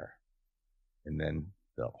right there. And then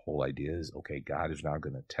the whole idea is, okay, God is now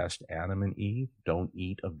going to test Adam and Eve. Don't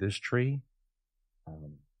eat of this tree.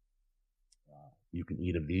 You can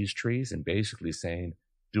eat of these trees, and basically saying,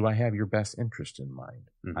 do I have your best interest in mind?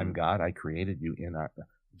 Mm-hmm. I'm God. I created you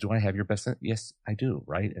do I have your best? Yes, I do.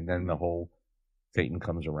 Right. And then the whole Satan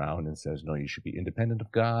comes around and says, no, you should be independent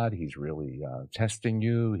of God. He's really testing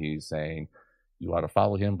you. He's saying you ought to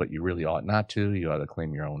follow him, but you really ought not to. You ought to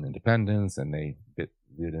claim your own independence. And they bit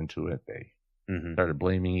into it. They started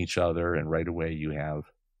blaming each other. And right away you have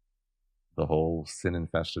the whole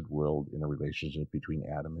sin-infested world in a relationship between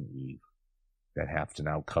Adam and Eve that have to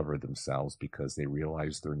now cover themselves because they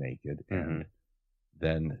realize they're naked. Mm-hmm. And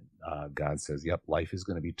then God says, yep, life is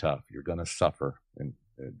going to be tough. You're going to suffer. And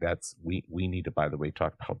that's, we need to, by the way,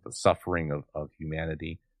 talk about the suffering of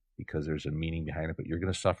humanity, because there's a meaning behind it. But you're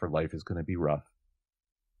going to suffer. Life is going to be rough.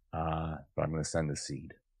 But I'm going to send a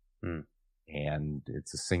seed. And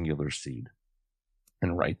it's a singular seed.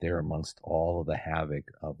 And right there amongst all of the havoc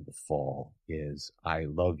of the fall is, I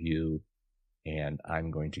love you, and I'm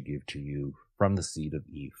going to give to you from the seed of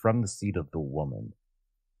Eve, from the seed of the woman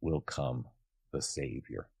will come the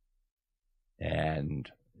Savior. And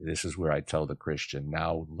this is where I tell the Christian,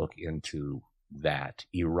 now look into that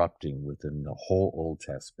erupting within the whole Old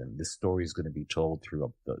Testament. This story is going to be told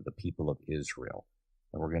through the people of Israel.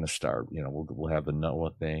 And we're going to start, we'll have the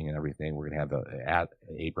Noah thing and everything. We're going to have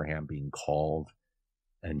Abraham being called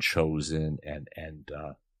and chosen, and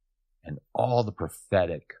all the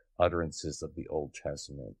prophetic utterances of the Old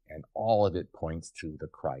Testament, and all of it points to the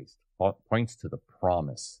Christ, points to the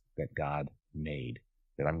promise that God made,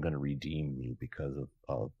 that I'm going to redeem you because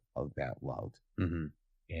of that love. Mm-hmm.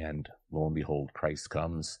 And lo and behold, Christ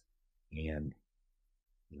comes and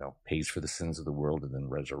pays for the sins of the world, and then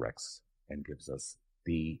resurrects and gives us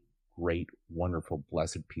the great, wonderful,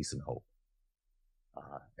 blessed peace and hope.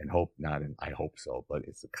 And hope, not in I hope so, but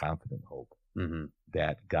it's a confident hope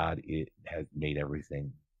that God has made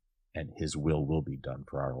everything, and his will be done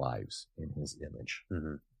for our lives in his image.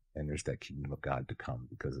 Mm-hmm. And there's that kingdom of God to come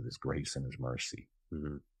because of his grace and his mercy.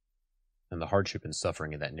 Mm-hmm. And the hardship and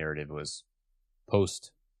suffering of that narrative was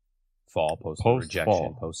post-fall,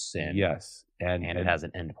 post-rejection, post-sin. Yes. And it has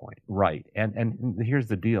an end point. Right. And here's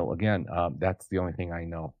the deal. Again, that's the only thing I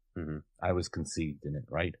know. Mm-hmm. I was conceived in it,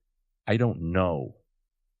 right? I don't know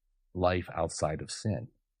life outside of sin.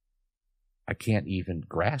 I can't even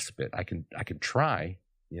grasp it. I can try,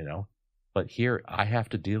 but here I have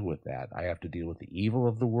to deal with that. I have to deal with the evil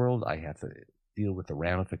of the world. I have to deal with the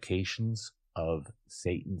ramifications of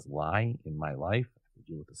Satan's lie in my life. I have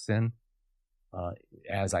to deal with the sin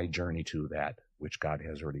as I journey to that which God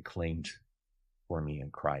has already claimed for me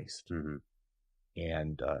in Christ. Mm-hmm.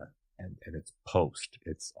 And it's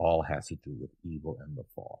it's all has to do with evil and the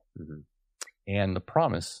fall. Mm-hmm. And the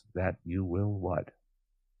promise that you will what?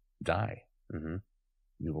 Die. Mm-hmm.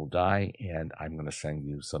 You will die, and I'm going to send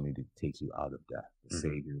you somebody to take you out of death. The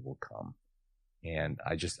Savior will come. And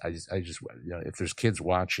I just, if there's kids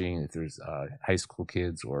watching, if there's high school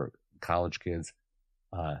kids or college kids,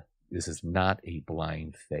 this is not a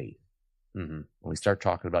blind faith. Mm-hmm. When we start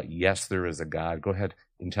talking about, yes, there is a God, go ahead,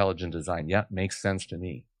 intelligent design. Yeah, makes sense to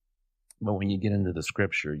me. But when you get into the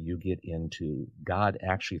scripture, you get into God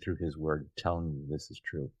actually through his word telling you this is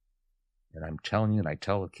true. And I'm telling you, and I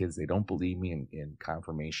tell the kids, they don't believe me in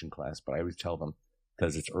confirmation class, but I always tell them,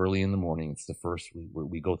 because it's early in the morning, it's the first week where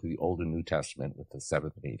we go through the Old and New Testament with the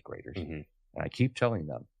 7th and 8th graders. Mm-hmm. And I keep telling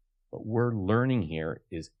them, what we're learning here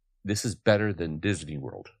is this is better than Disney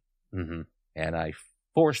World. Mm-hmm. And I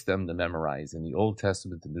force them to memorize. In the Old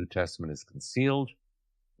Testament, the New Testament is concealed.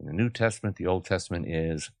 In the New Testament, the Old Testament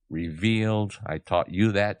is revealed. I taught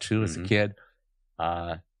you that too as a kid.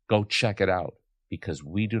 Go check it out, because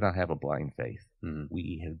we do not have a blind faith. Mm-hmm.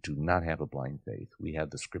 We do not have a blind faith. We have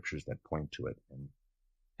the scriptures that point to it.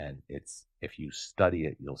 And it's, if you study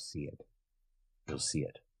it, you'll see it. You'll see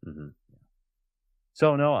it. Mm-hmm.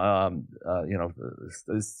 So no,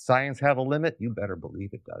 does science have a limit? You better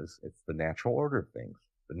believe it does. It's the natural order of things.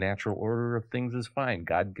 The natural order of things is fine.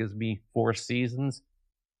 God gives me 4 seasons.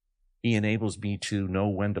 He enables me to know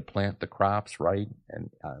when to plant the crops, right? And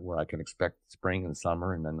where I can expect spring and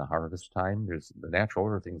summer and then the harvest time. There's the natural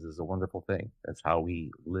order of things is a wonderful thing. That's how we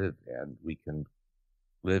live, and we can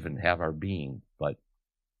live and have our being. But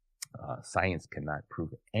science cannot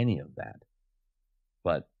prove any of that.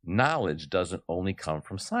 But knowledge doesn't only come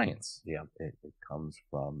from science. Yeah, it comes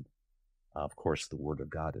from, of course, the Word of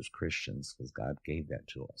God as Christians, because God gave that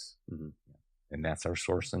to us. Mm-hmm. And that's our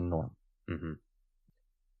source and norm. Mm-hmm.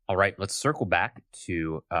 All right, let's circle back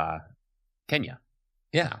to Kenya.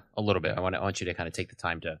 Yeah, a little bit. I want you to kind of take the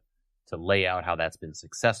time to lay out how that's been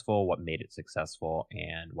successful, what made it successful,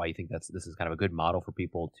 and why you think this is kind of a good model for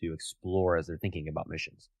people to explore as they're thinking about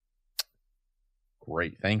missions.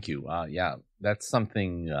 Great, thank you. Yeah, that's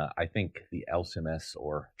something I think the LCMS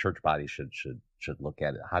or church body should look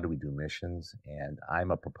at. It. How do we do missions? And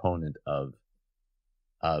I'm a proponent of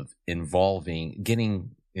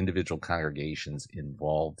getting individual congregations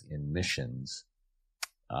involved in missions,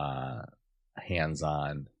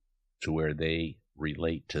 hands-on, to where they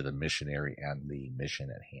relate to the missionary and the mission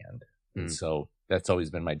at hand. And so that's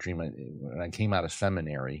always been my dream. When I came out of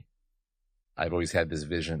seminary, I've always had this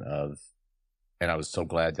vision of, and I was so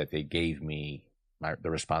glad that they gave me the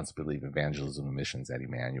responsibility of evangelism and missions at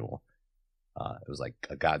Emmanuel. It was like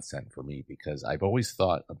a godsend for me, because I've always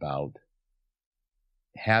thought about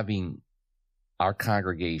having our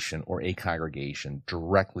congregation or a congregation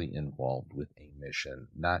directly involved with a mission,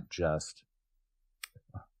 not just.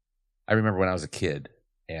 I remember when I was a kid,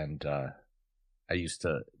 and I used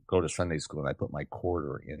to go to Sunday school, and I put my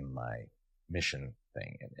quarter in my mission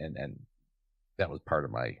thing, and that was part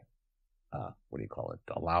of my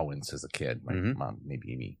allowance as a kid. My mom maybe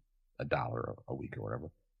gave me $1 a week or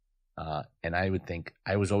whatever, and I would think,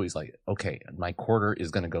 I was always like, okay, my quarter is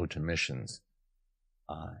going to go to missions,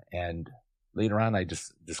 and later on, I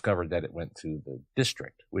just discovered that it went to the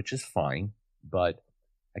district, which is fine. But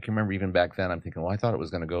I can remember even back then, I'm thinking, well, I thought it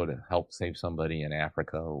was going to go to help save somebody in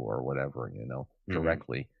Africa or whatever,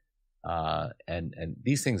 directly. And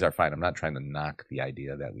these things are fine. I'm not trying to knock the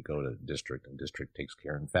idea that we go to district and district takes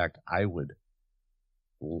care. In fact, I would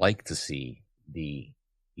like to see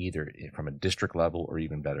either from a district level or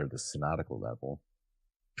even better, the synodical level,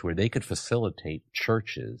 to where they could facilitate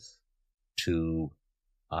churches to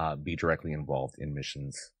be directly involved in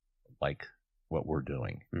missions like what we're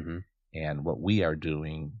doing. Mm-hmm. And what we are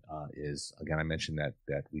doing is, again, I mentioned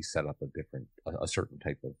that we set up a certain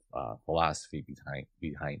type of philosophy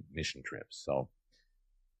behind mission trips. So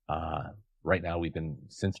right now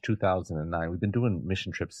since 2009, we've been doing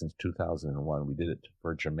mission trips since 2001. We did it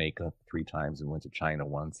for Jamaica 3 times and went to China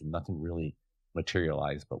once, and nothing really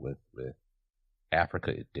materialized, but with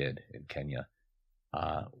Africa it did, in Kenya.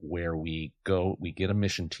 Where we get a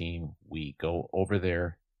mission team, we go over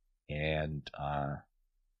there and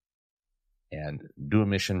do a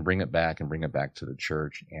mission, bring it back to the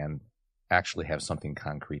church, and actually have something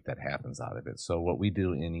concrete that happens out of it. So what we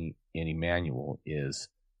do in Emmanuel is,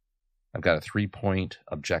 I've got a 3-point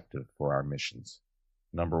objective for our missions.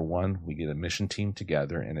 Number 1, we get a mission team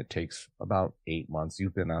together, and it takes about 8 months.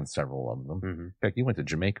 You've been on several of them. Mm-hmm. In fact, you went to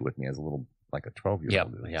Jamaica with me as a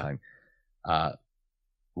 12-year-old at the time.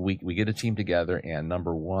 We get a team together, and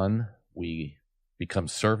number 1, we become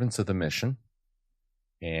servants of the mission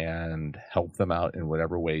and help them out in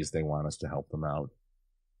whatever ways they want us to help them out.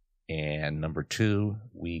 And number 2,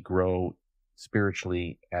 we grow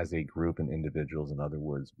spiritually as a group and individuals, in other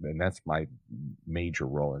words. And that's my major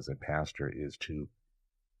role as a pastor, is to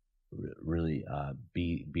really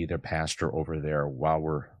be their pastor over there while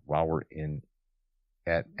we're in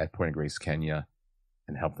at Point of Grace, Kenya,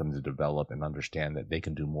 and help them to develop and understand that they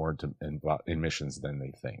can do more in missions than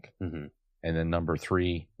they think. Mm-hmm. And then number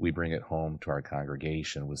 3, we bring it home to our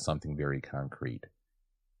congregation with something very concrete.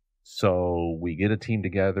 So we get a team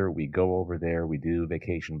together, we go over there, we do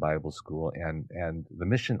Vacation Bible School, and the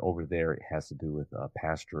mission over there has to do with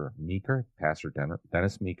Pastor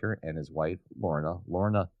Dennis Meeker, and his wife, Lorna.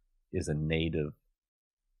 Lorna is a native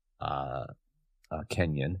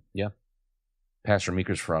Kenyan. Yeah. Pastor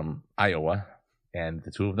Meeker's from Iowa, and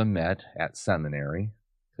the two of them met at seminary,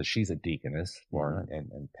 because she's a deaconess, Lorna,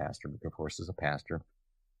 and Pastor Meeker, of course, is a pastor.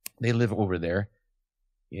 They live over there,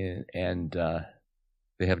 and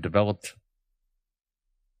they have developed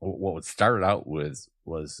what started out was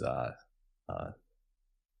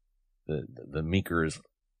the Meekers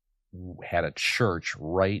had a church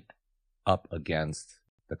right up against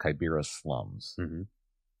the Kibera slums. Mm-hmm.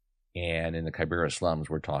 And in the Kibera slums,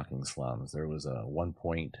 we're talking slums, there was a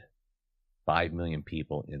 1.5 million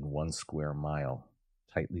people in 1 square mile,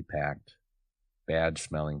 tightly packed, bad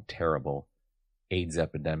smelling, terrible. AIDS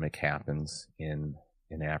epidemic happens in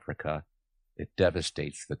Africa. It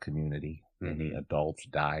devastates the community. Many adults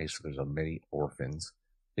die, so there's many orphans.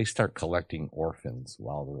 They start collecting orphans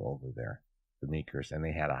while they're over there, the Meekers, and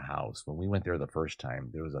they had a house. When we went there the first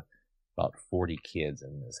time, there was about 40 kids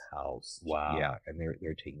in this house. Wow. Yeah, and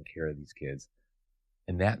they're taking care of these kids.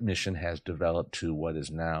 And that mission has developed to what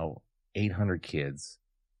is now 800 kids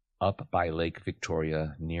up by Lake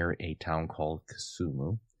Victoria near a town called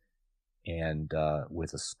Kisumu, and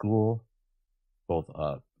with a school, both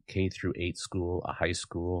a K through 8 school, a high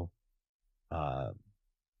school,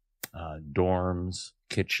 dorms,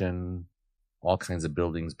 kitchen, all kinds of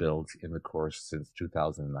buildings built in the course since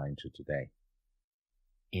 2009 to today.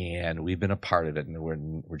 And we've been a part of it, and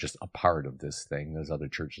we're just a part of this thing. There's other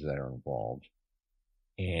churches that are involved.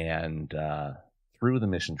 And through the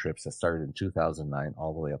mission trips that started in 2009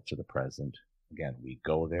 all the way up to the present, again, we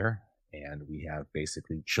go there, and we have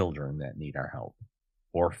basically children that need our help.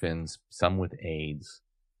 Orphans, some with AIDS,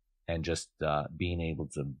 and just being able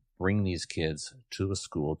to bring these kids to a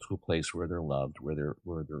school, to a place where they're loved, where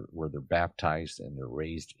they're baptized and they're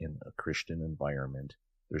raised in a Christian environment.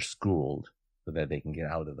 They're schooled so that they can get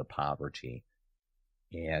out of the poverty,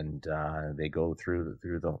 and they go through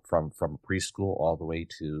from preschool all the way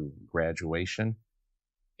to graduation.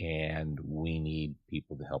 And we need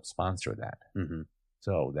people to help sponsor that. Mm-hmm.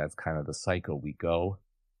 So that's kind of the cycle. We go,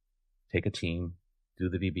 take a team, do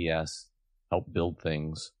the VBS, help build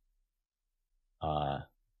things.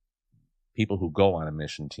 People who go on a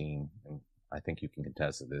mission team, and I think you can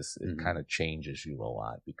contest to this, it kind of changes you a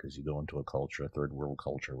lot, because you go into a culture, a third world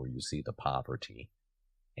culture, where you see the poverty.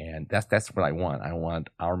 And that's what I want. I want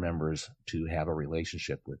our members to have a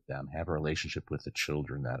relationship with them, have a relationship with the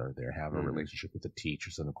children that are there, have a relationship with the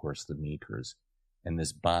teachers, and of course the Meekers. And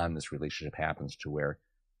this bond, this relationship happens to where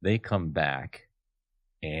they come back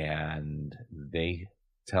and they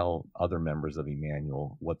tell other members of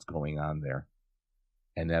Emmanuel what's going on there.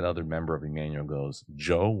 And that other member of Emmanuel goes,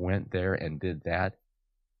 Joe went there and did that,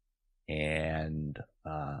 and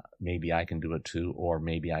maybe I can do it too, or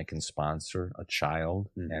maybe I can sponsor a child.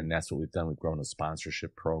 And that's what we've done. We've grown a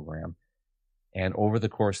sponsorship program. And over the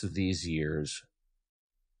course of these years,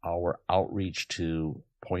 our outreach to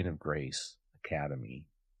Point of Grace Academy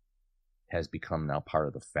has become now part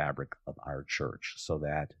of the fabric of our church, so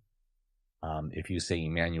that if you say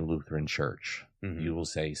Emmanuel Lutheran Church, you will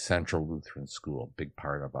say Central Lutheran School, big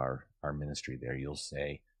part of our ministry there. You'll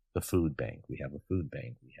say the food bank. We have a food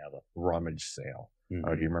bank. We have a rummage sale.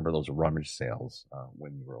 Or do you remember those rummage sales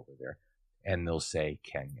when you were over there? And they'll say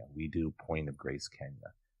Kenya. We do Point of Grace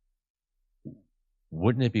Kenya.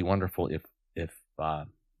 Wouldn't it be wonderful if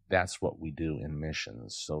that's what we do in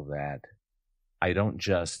missions, so that I don't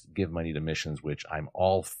just give money to missions, which I'm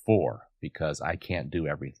all for, because I can't do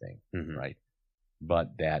everything, right?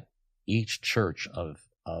 But that each church of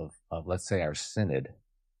let's say our synod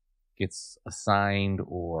gets assigned,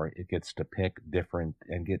 or it gets to pick different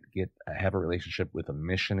and have a relationship with a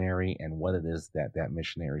missionary and what it is that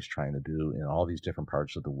missionary is trying to do in all these different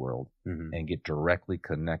parts of the world, and get directly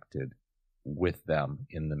connected with them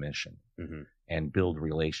in the mission, and build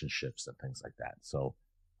relationships and things like that. So,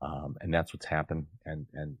 and that's what's happened.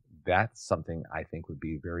 And that's something I think would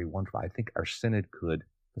be very wonderful. I think our synod could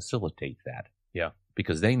facilitate that. Yeah.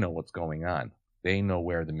 Because they know what's going on. They know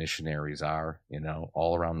where the missionaries are,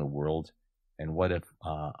 all around the world. And what if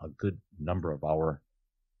a good number of our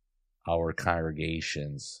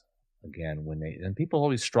congregations again, and people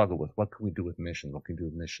always struggle with what can we do with missions? What can we do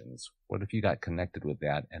with missions? What if you got connected with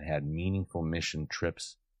that and had meaningful mission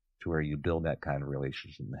trips to where you build that kind of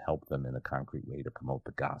relationship and help them in a concrete way to promote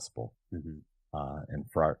the gospel? Mm-hmm. And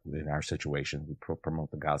in our situation, we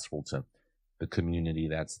promote the gospel to the community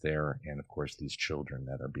that's there, and of course these children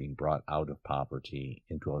that are being brought out of poverty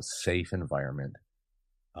into a safe environment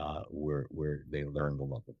where they learn the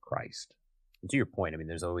love of Christ. And to your point, I mean,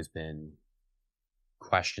 there's always been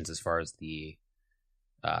questions as far as the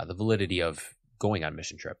validity of going on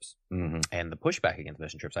mission trips, and the pushback against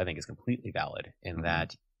mission trips. I think is completely valid in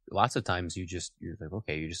that lots of times you're like,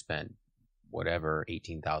 okay, you just spent whatever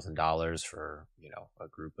 $18,000 for a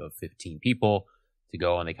group of 15 people to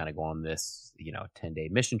go, and they kind of go on this 10-day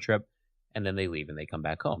mission trip, and then they leave and they come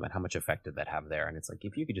back home. And how much effect did that have there? And it's like,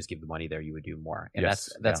 if you could just give the money there, you would do more. And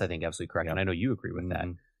that's I think absolutely correct. And I know you agree with that.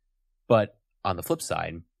 But on the flip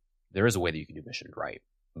side, there is a way that you can do missions right.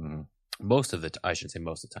 Most of the I shouldn't say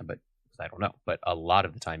most of the time, but I don't know. But a lot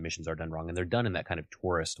of the time missions are done wrong, and they're done in that kind of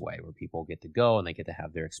tourist way where people get to go and they get to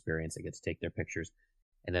have their experience, they get to take their pictures,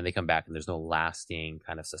 and then they come back and there's no lasting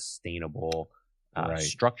kind of sustainable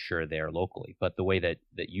structure there locally. But the way that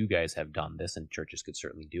you guys have done this, and churches could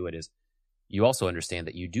certainly do it, is you also understand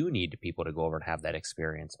that you do need people to go over and have that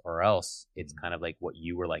experience, or else it's kind of like what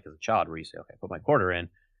you were like as a child, where you say, okay, I put my quarter in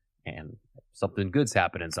and something good's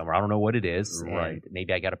happening somewhere. I don't know what it is. Right. And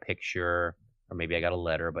maybe I got a picture or maybe I got a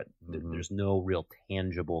letter, but there's no real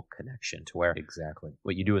tangible connection to where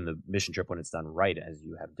what you do in the mission trip when it's done right, as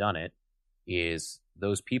you have done it, is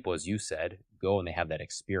those people, as you said, go and they have that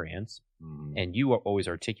experience. And you always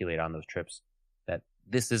articulate on those trips that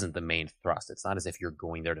this isn't the main thrust. It's not as if you're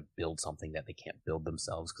going there to build something that they can't build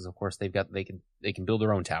themselves, because of course they can build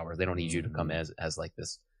their own towers. They don't need you to come as like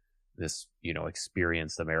this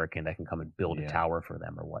experienced American that can come and build a tower for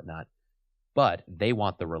them or whatnot. But they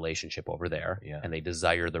want the relationship over there, and they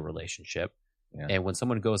desire the relationship. And when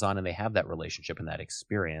someone goes on and they have that relationship and that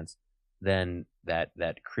experience, then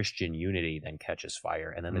that Christian unity then catches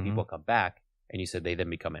fire, and then the people come back, and you said they then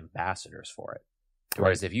become ambassadors for it.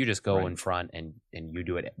 Whereas if you just go in front and you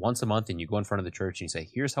do it once a month, and you go in front of the church and you say,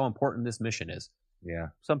 here's how important this mission is.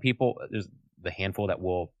 Some people, there's the handful that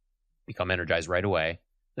will become energized right away.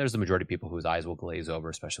 There's the majority of people whose eyes will glaze over,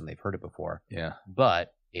 especially when they've heard it before.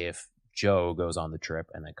 But if Joe goes on the trip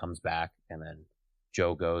and then comes back, and then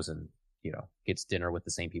Joe goes and gets dinner with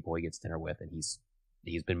the same people he gets dinner with, and he's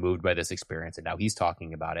been moved by this experience, and now he's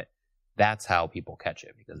talking about it, that's how people catch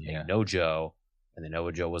it, because they know Joe, and they know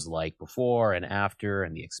what Joe was like before and after,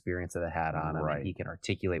 and the experience that it had on him, and he can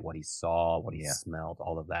articulate what he saw, what he smelled,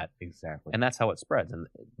 all of that. And that's how it spreads. And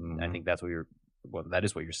I think that's that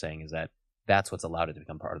is what you're saying, is that that's what's allowed it to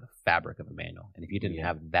become part of the fabric of Emmanuel. And if you didn't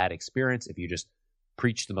have that experience, if you just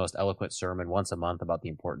preached the most eloquent sermon once a month about the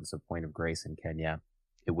importance of Point of Grace in Kenya,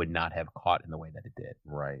 it would not have caught in the way that it did.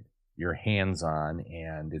 You're hands-on,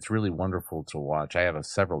 and it's really wonderful to watch. I have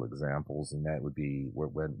several examples, and that would be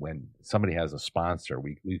when somebody has a sponsor,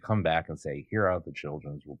 we come back and say, here are the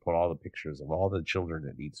children's. We'll put all the pictures of all the children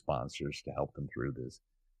that need sponsors to help them through this.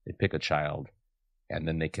 They pick a child, and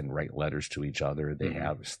then they can write letters to each other.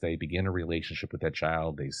 They begin a relationship with that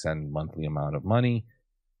child. They send monthly amount of money.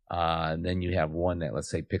 And then you have one that, let's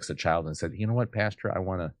say, picks a child and said, you know what, Pastor, I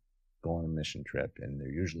want to go on a mission trip. And they're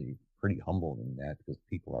usually pretty humble in that, because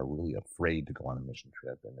people are really afraid to go on a mission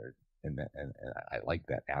trip. And I like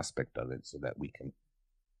that aspect of it, so that we can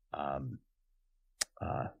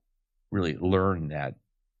really learn that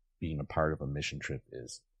being a part of a mission trip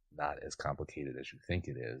is not as complicated as you think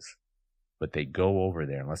it is. But they go over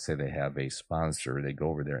there, and let's say they have a sponsor, they go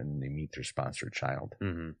over there and they meet their sponsored child.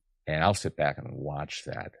 And I'll sit back and watch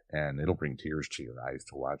that, and it'll bring tears to your eyes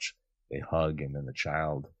to watch. They hug, and then the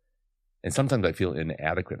child. And sometimes I feel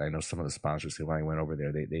inadequate. I know some of the sponsors say, when I went over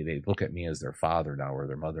there, they look at me as their father now or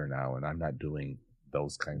their mother now, and I'm not doing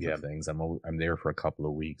those kinds of things. I'm there for a couple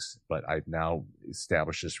of weeks, but I've now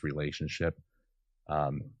established this relationship.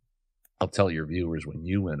 I'll tell your viewers, when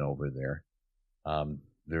you went over there,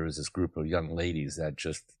 there was this group of young ladies that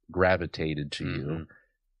just gravitated to you,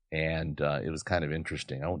 and it was kind of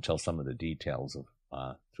interesting. I won't tell some of the details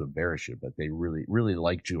to embarrass you, but they really, really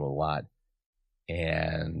liked you a lot.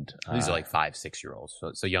 And these are like 5-6-year-olds,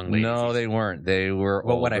 so young ladies. No, they weren't. They were.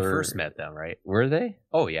 Well, older. when I first met them, right? Were they?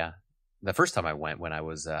 Oh yeah, the first time I went, when I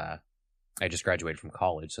was, I just graduated from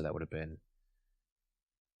college, so that would have been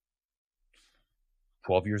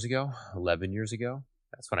 12 years ago, 11 years ago.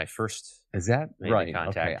 That's when I first made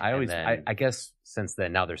contact. Okay. I guess since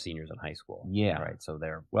then, now they're seniors in high school. Yeah. Right. So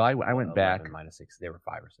they're I went back -6. They were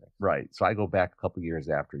 5 or 6. Right. So I go back a couple years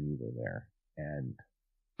after you were there, and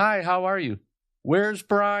hi, how are you? Where's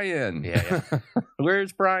Brian? Yeah.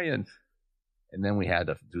 Where's Brian? And then we had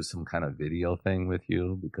to do some kind of video thing with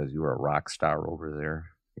you because you were a rock star over there,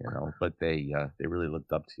 but they really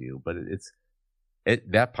looked up to you. But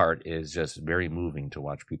that part is just very moving to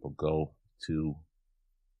watch people go to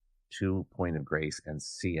Point of Grace and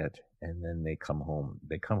see it, and then they come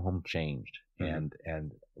home changed.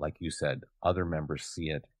 And like you said, other members see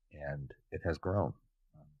it, and it has grown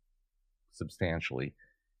substantially.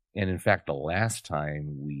 And in fact, the last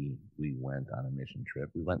time we went on a mission trip,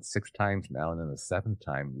 we went 6 times now, and then the 7th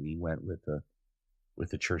time we went with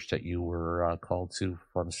the church that you were called to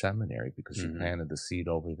from seminary, because you planted the seed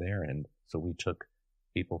over there. And so we took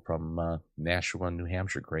people from Nashua, New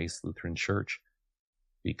Hampshire, Grace Lutheran Church,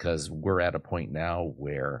 because we're at a point now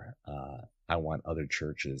where I want other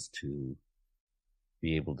churches to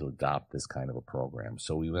be able to adopt this kind of a program.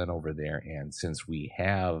 So we went over there, and since we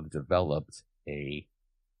have developed a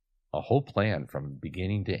whole plan from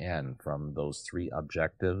beginning to end, from those 3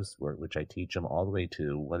 objectives, which I teach them, all the way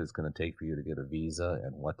to what it's going to take for you to get a visa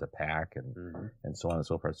and what to pack and so on and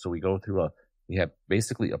so forth. So we go through we have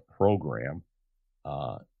basically a program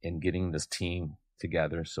in getting this team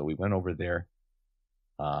together. So we went over there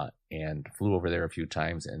and flew over there a few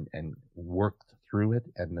times and worked through it.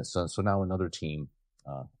 And so now another team,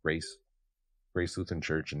 Grace Lutheran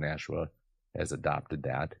Church in Nashua, has adopted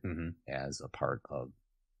that as a part of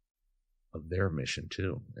their mission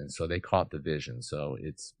too. And so they caught the vision. So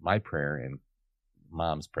it's my prayer and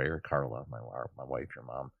Mom's prayer, Carla, my wife, your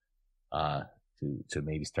mom, to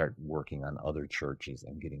maybe start working on other churches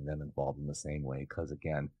and getting them involved in the same way. Because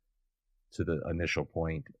again, to the initial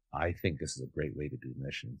point, I think this is a great way to do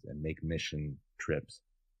missions and make mission trips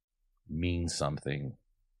mean something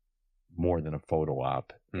more than a photo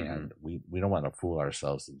op. And we don't want to fool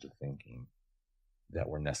ourselves into thinking that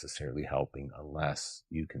we're necessarily helping unless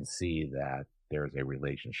you can see that there's a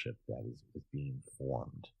relationship that is being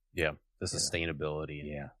formed. Yeah. The sustainability.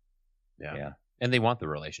 Yeah. And they want the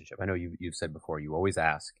relationship. I know you've said before, you always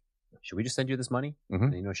ask, should we just send you this money?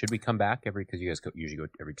 And, should we come back because you guys usually go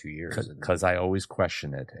every 2 years? Because I always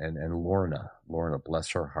question it. And Lorna,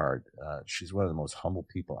 bless her heart, she's one of the most humble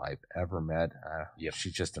people I've ever met.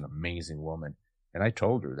 She's just an amazing woman. And I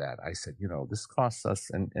told her that. I said, this costs us,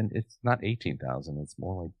 and it's not $18,000, it's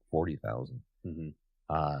more like $40,000.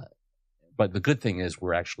 But the good thing is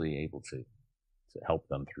we're actually able to help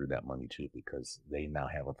them through that money too, because they now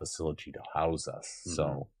have a facility to house us.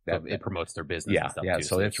 So it promotes their business. And stuff too,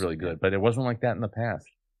 so it's really good. But it wasn't like that in the past.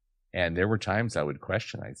 And there were times I would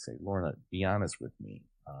question. I'd say, Lorna, be honest with me.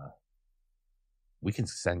 We can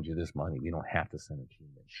send you this money. We don't have to send it to you.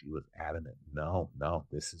 And she was adamant. No,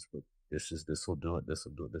 this will do it. This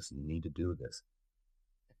will do it. You need to do this.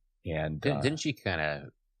 And didn't she kind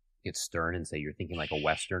of get stern and say, you're thinking like a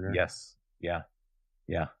Westerner? Yes. Yeah.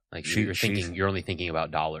 Like you're only thinking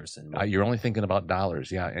about dollars, and you're only thinking about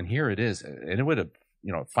dollars. Yeah. And here it is. And it would have,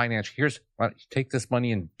 financial, take this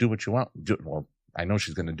money and do what you want. Well, I know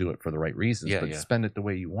she's going to do it for the right reasons, but spend it the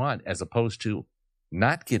way you want, as opposed to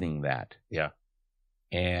not getting that. Yeah.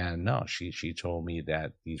 And no, she told me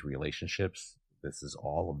that these relationships, this is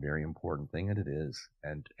all a very important thing, and it is.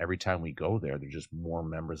 And every time we go there, there's just more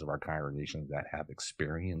members of our congregation that have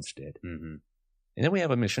experienced it. And then we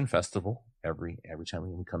have a mission festival every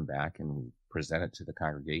time we come back, and we present it to the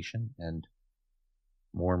congregation, and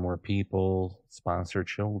more people sponsor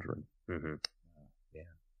children.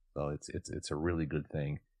 So it's a really good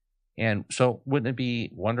thing. And so wouldn't it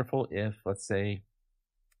be wonderful if, let's say,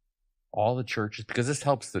 all the churches, because this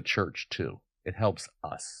helps the church too. It helps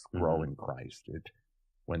us grow in Christ.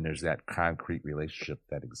 When there's that concrete relationship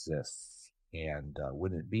that exists. And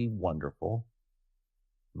wouldn't it be wonderful?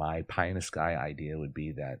 My pie in the sky idea would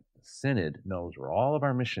be that the Synod knows where all of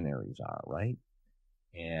our missionaries are, right?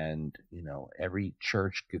 And every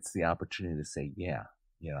church gets the opportunity to say,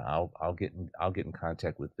 I'll get in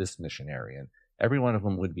contact with this missionary, and every one of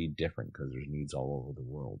them would be different because there's needs all over the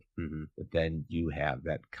world. But then you have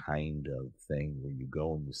that kind of thing where you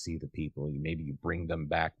go and you see the people, maybe you bring them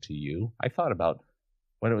back to you. I thought about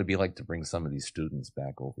what it would be like to bring some of these students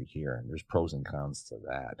back over here, and there's pros and cons to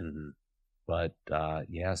that. But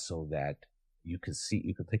so that you can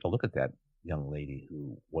take a look at that young lady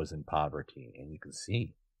who was in poverty, and you can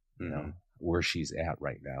see, where she's at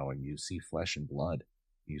right now, and you see flesh and blood.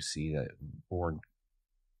 You see that born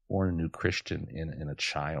a new Christian in a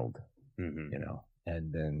child,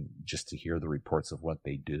 and then just to hear the reports of what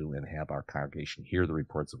they do, and have our congregation hear the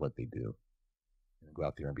reports of what they do, and go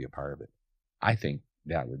out there and be a part of it. I think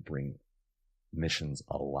that would bring missions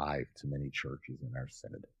alive to many churches in our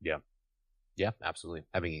synod. Yeah, absolutely.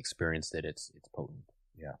 Having experienced it, it's potent.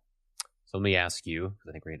 Yeah. So let me ask you, because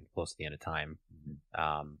I think we're getting close to the end of time.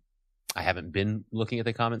 I haven't been looking at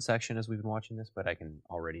the comment section as we've been watching this, but I can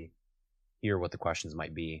already hear what the questions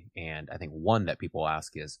might be. And I think one that people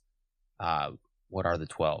ask is, what are the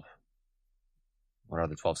 12? What are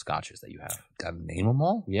the 12 scotches that you have? Got to name them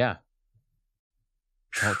all? Yeah.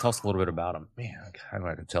 Tell us a little bit about them. Man, I don't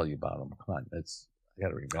have to tell you about them. Come on, I got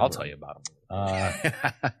to remember. I'll tell you about them.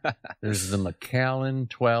 There's the Macallan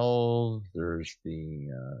 12. There's the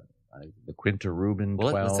Quinta Rubin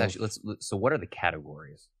 12. So what are the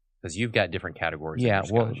categories? Because you've got different categories. Yeah,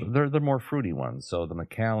 well, they're the more fruity ones. So the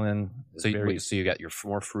Macallan. So you got your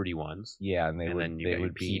more fruity ones. Yeah, and they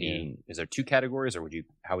would be. Is there two categories, or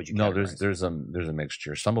how would you? No, there's a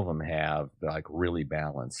mixture. Some of them they're like really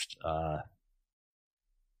balanced. Yeah,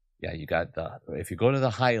 you got if you go to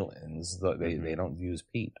the Highlands, they don't use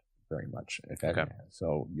peat very much. In fact, okay.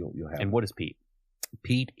 So you'll have. And what is peat?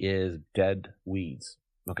 Peat is dead weeds.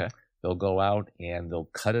 Okay. They'll go out and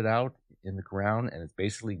they'll cut it out in the ground, and it's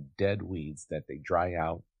basically dead weeds that they dry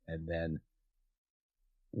out. And then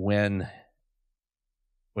what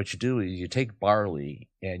you do is you take barley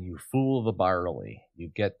and you fool the barley. You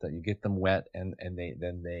get them wet, and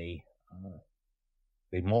they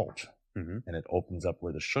molt. Mm-hmm. And it opens up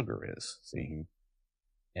where the sugar is. See,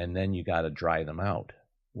 and then you got to dry them out.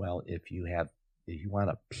 Well, if you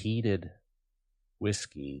want a peated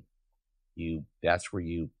whiskey, that's where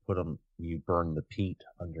you put them. You burn the peat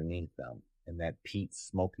underneath them, and that peat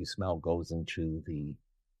smoky smell goes into the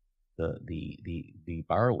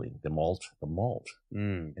barley, the malt,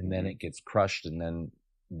 and then it gets crushed, and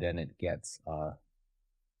then it gets. Well,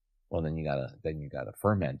 then you gotta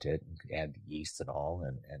ferment it, add yeast and all,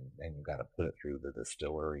 and then you gotta put it through the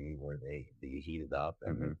distillery where they heat it up,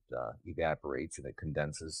 and it evaporates, and it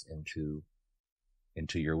condenses into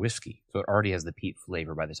your whiskey. So it already has the peat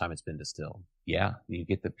flavor by the time it's been distilled. Yeah, you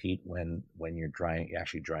get the peat when you're drying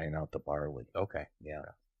out the barley. Okay. Yeah.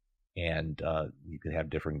 And you could have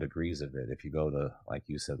different degrees of it. If you go to, like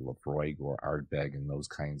you said, Lefroy or Ardbeg and those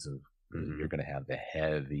kinds of, you're going to have the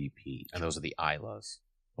heavy peat. And those are the Islas.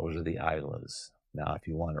 Those are the Islas. Now, if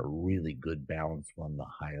you want a really good balanced one, the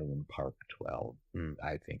Highland Park 12,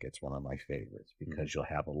 I think it's one of my favorites because you'll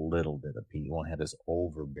have a little bit of peat. You won't have this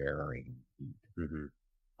overbearing peat.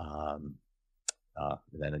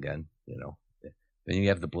 Then again, then you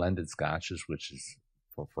have the blended scotches, which is,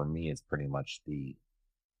 for me, it's pretty much the,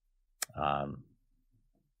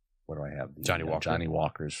 what do I have? Johnny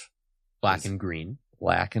Walker's. Black and green.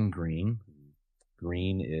 Black and green.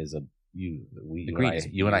 Green is you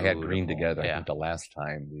and I had green together. Yeah. I think the last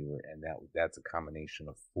time we were, and that's a combination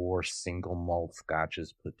of 4 single malt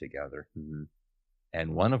scotches put together,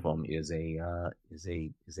 and one of them is a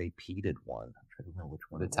peated one. I'm trying to remember which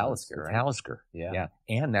one. The Talisker. Right? Talisker. Yeah,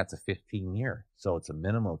 and that's a 15-year, so it's a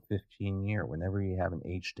minimum of 15-year. Whenever you have an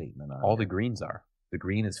age statement on all the greens are. The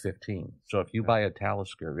green is 15. So if you buy a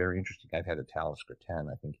Talisker, very interesting. I've had a Talisker 10.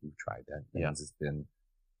 I think you've tried that. Yeah, it's been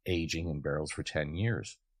aging in barrels for 10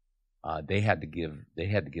 years. They had to give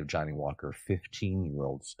Johnny Walker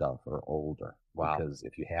 15-year-old stuff or older. Wow. Because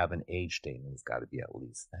if you have an age statement, it's got to be at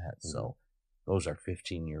least that. So those are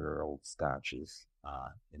 15-year-old scotches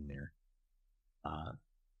in there.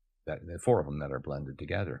 There are 4 of them that are blended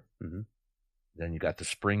together. Then you got the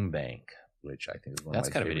Springbank, which I think is one of my favorites. That's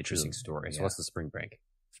kind of an interesting story. So what's the Springbank?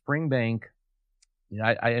 Springbank,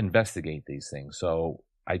 I investigate these things. So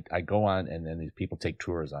I go on, and then these people take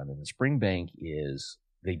tours on it. And the Springbank is,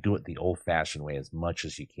 they do it the old-fashioned way as much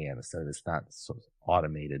as you can. Instead of, it's not so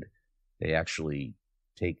automated. They actually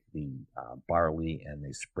take the barley and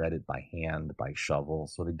they spread it by hand, by shovel.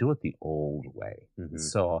 So they do it the old way.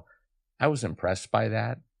 So I was impressed by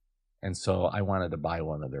that. And so I wanted to buy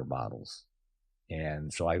one of their bottles.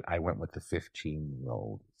 And so I went with the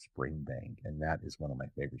 15-year-old Springbank. And that is one of my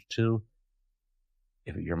favorites, too.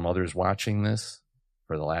 If your mother's watching this,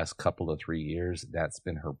 for the last couple of 3 years, that's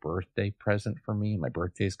been her birthday present for me. My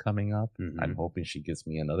birthday's coming up. I'm hoping she gets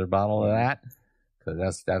me another bottle of that,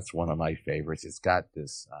 because that's one of my favorites. It's got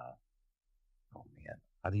this, oh man,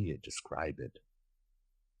 how do you describe it?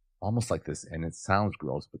 Almost like this, and it sounds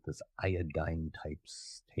gross, but this iodine type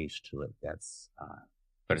taste to it. That's,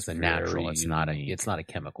 but it's a natural. It's not a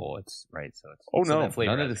chemical. It's right. So it's that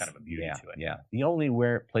flavor none of has this, kind of a beauty to it. Yeah. The only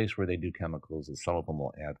place where they do chemicals is some of them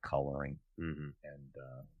will add coloring, and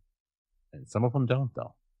some of them don't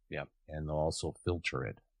though. Yeah. And they'll also filter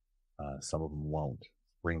it. Some of them won't.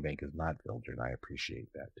 Springbank is not filtered. And I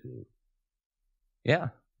appreciate that too.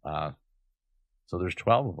 Yeah. So there's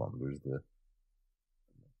 12 of them. There's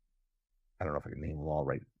I don't know if I can name them all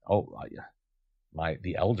right. Yeah.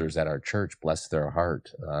 The elders at our church, bless their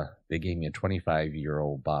heart, they gave me a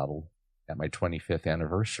 25-year-old bottle at my 25th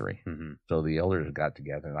anniversary. Mm-hmm. So the elders got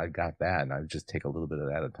together, and I got that, and I would just take a little bit of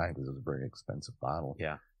that at a time because it was a very expensive bottle.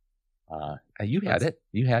 Yeah. You had it.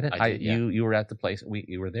 You had it. I did, yeah. You were at the place.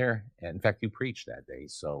 You were there. And in fact, you preached that day.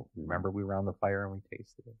 So remember, we were around the fire and we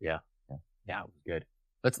tasted it. Yeah. It was good.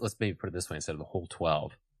 Let's maybe put it this way instead of the whole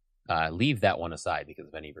 12. Leave that one aside because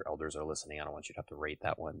if any of your elders are listening, I don't want you to have to rate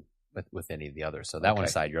that one with any of the others. So that one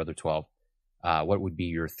aside, your other 12. What would be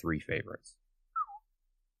your 3 favorites?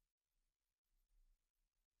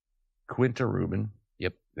 Quinta Reuben.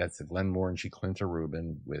 Yep. That's the Glenmorangie Quinta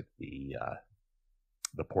Reuben with the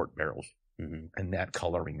port barrels. Mm-hmm. And that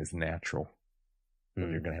coloring is natural. So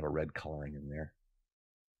you're going to have a red coloring in there.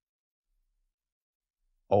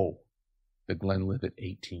 Oh, the Glenlivet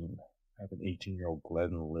 18. I have an 18-year-old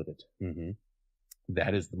Glenlivet. Mm-hmm.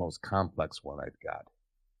 That is the most complex one I've got.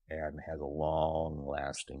 And has a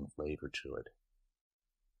long-lasting flavor to it.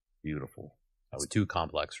 Beautiful. It's too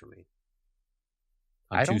complex for me.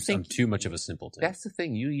 I don't think I'm too much of a simpleton. That's the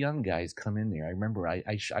thing. You young guys come in there. I remember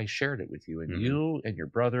I shared it with you, and you and your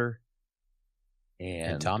brother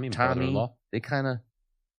and Tommy, my brother-in-law.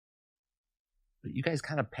 You guys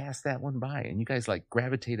kind of passed that one by, and you guys like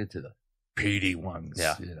gravitated to the peaty ones.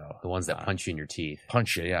 Yeah, the ones that punch you in your teeth.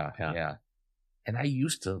 Punch you, yeah. And I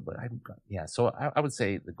used to, but So I would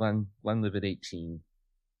say the Glenlivet 18,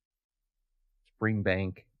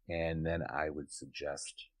 Springbank, and then I would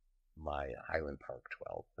suggest my Highland Park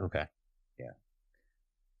 12. Okay. Yeah.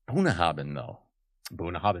 Bunnahabhain, though.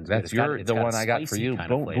 Bunnahabhain's that's good. the one I got for you.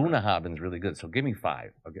 Kind of Bunnahabhain's really good. So give me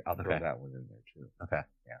 5. I'll throw that one in there too. Okay.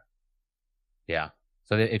 Yeah. Yeah.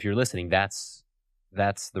 So if you're listening, that's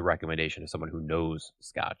the recommendation of someone who knows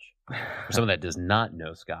Scotch. For someone that does not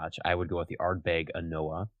know Scotch, I would go with the Ardbeg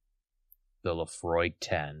Anoa, the Lafroig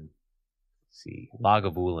 10. See,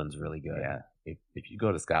 Lagavulin really good. Yeah. If you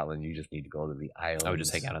go to Scotland, you just need to go to the islands. I would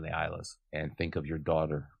just hang out on the Isles and think of your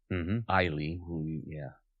daughter, Eiley.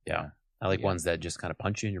 Yeah. I like ones that just kind of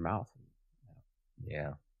punch you in your mouth.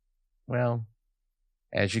 Yeah. Well,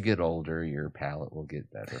 as you get older, your palate will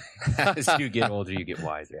get better. As you get older, you get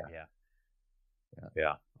wiser.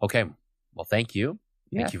 Yeah. Okay. Well, thank you.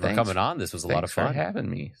 Thank you for coming on. This was a lot of fun. Thanks for having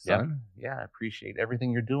me, son. Yeah, I appreciate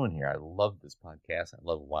everything you're doing here. I love this podcast. I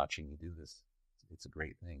love watching you do this. It's a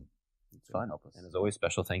great thing. It's fun. And as always,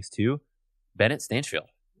 special thanks to Bennett Stanchfield,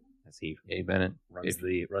 as he Bennett runs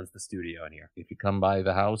the studio in here. If you come by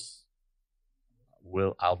the house,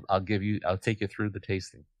 I'll take you through the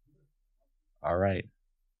tasting. All right.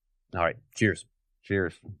 Cheers.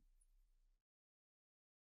 Cheers.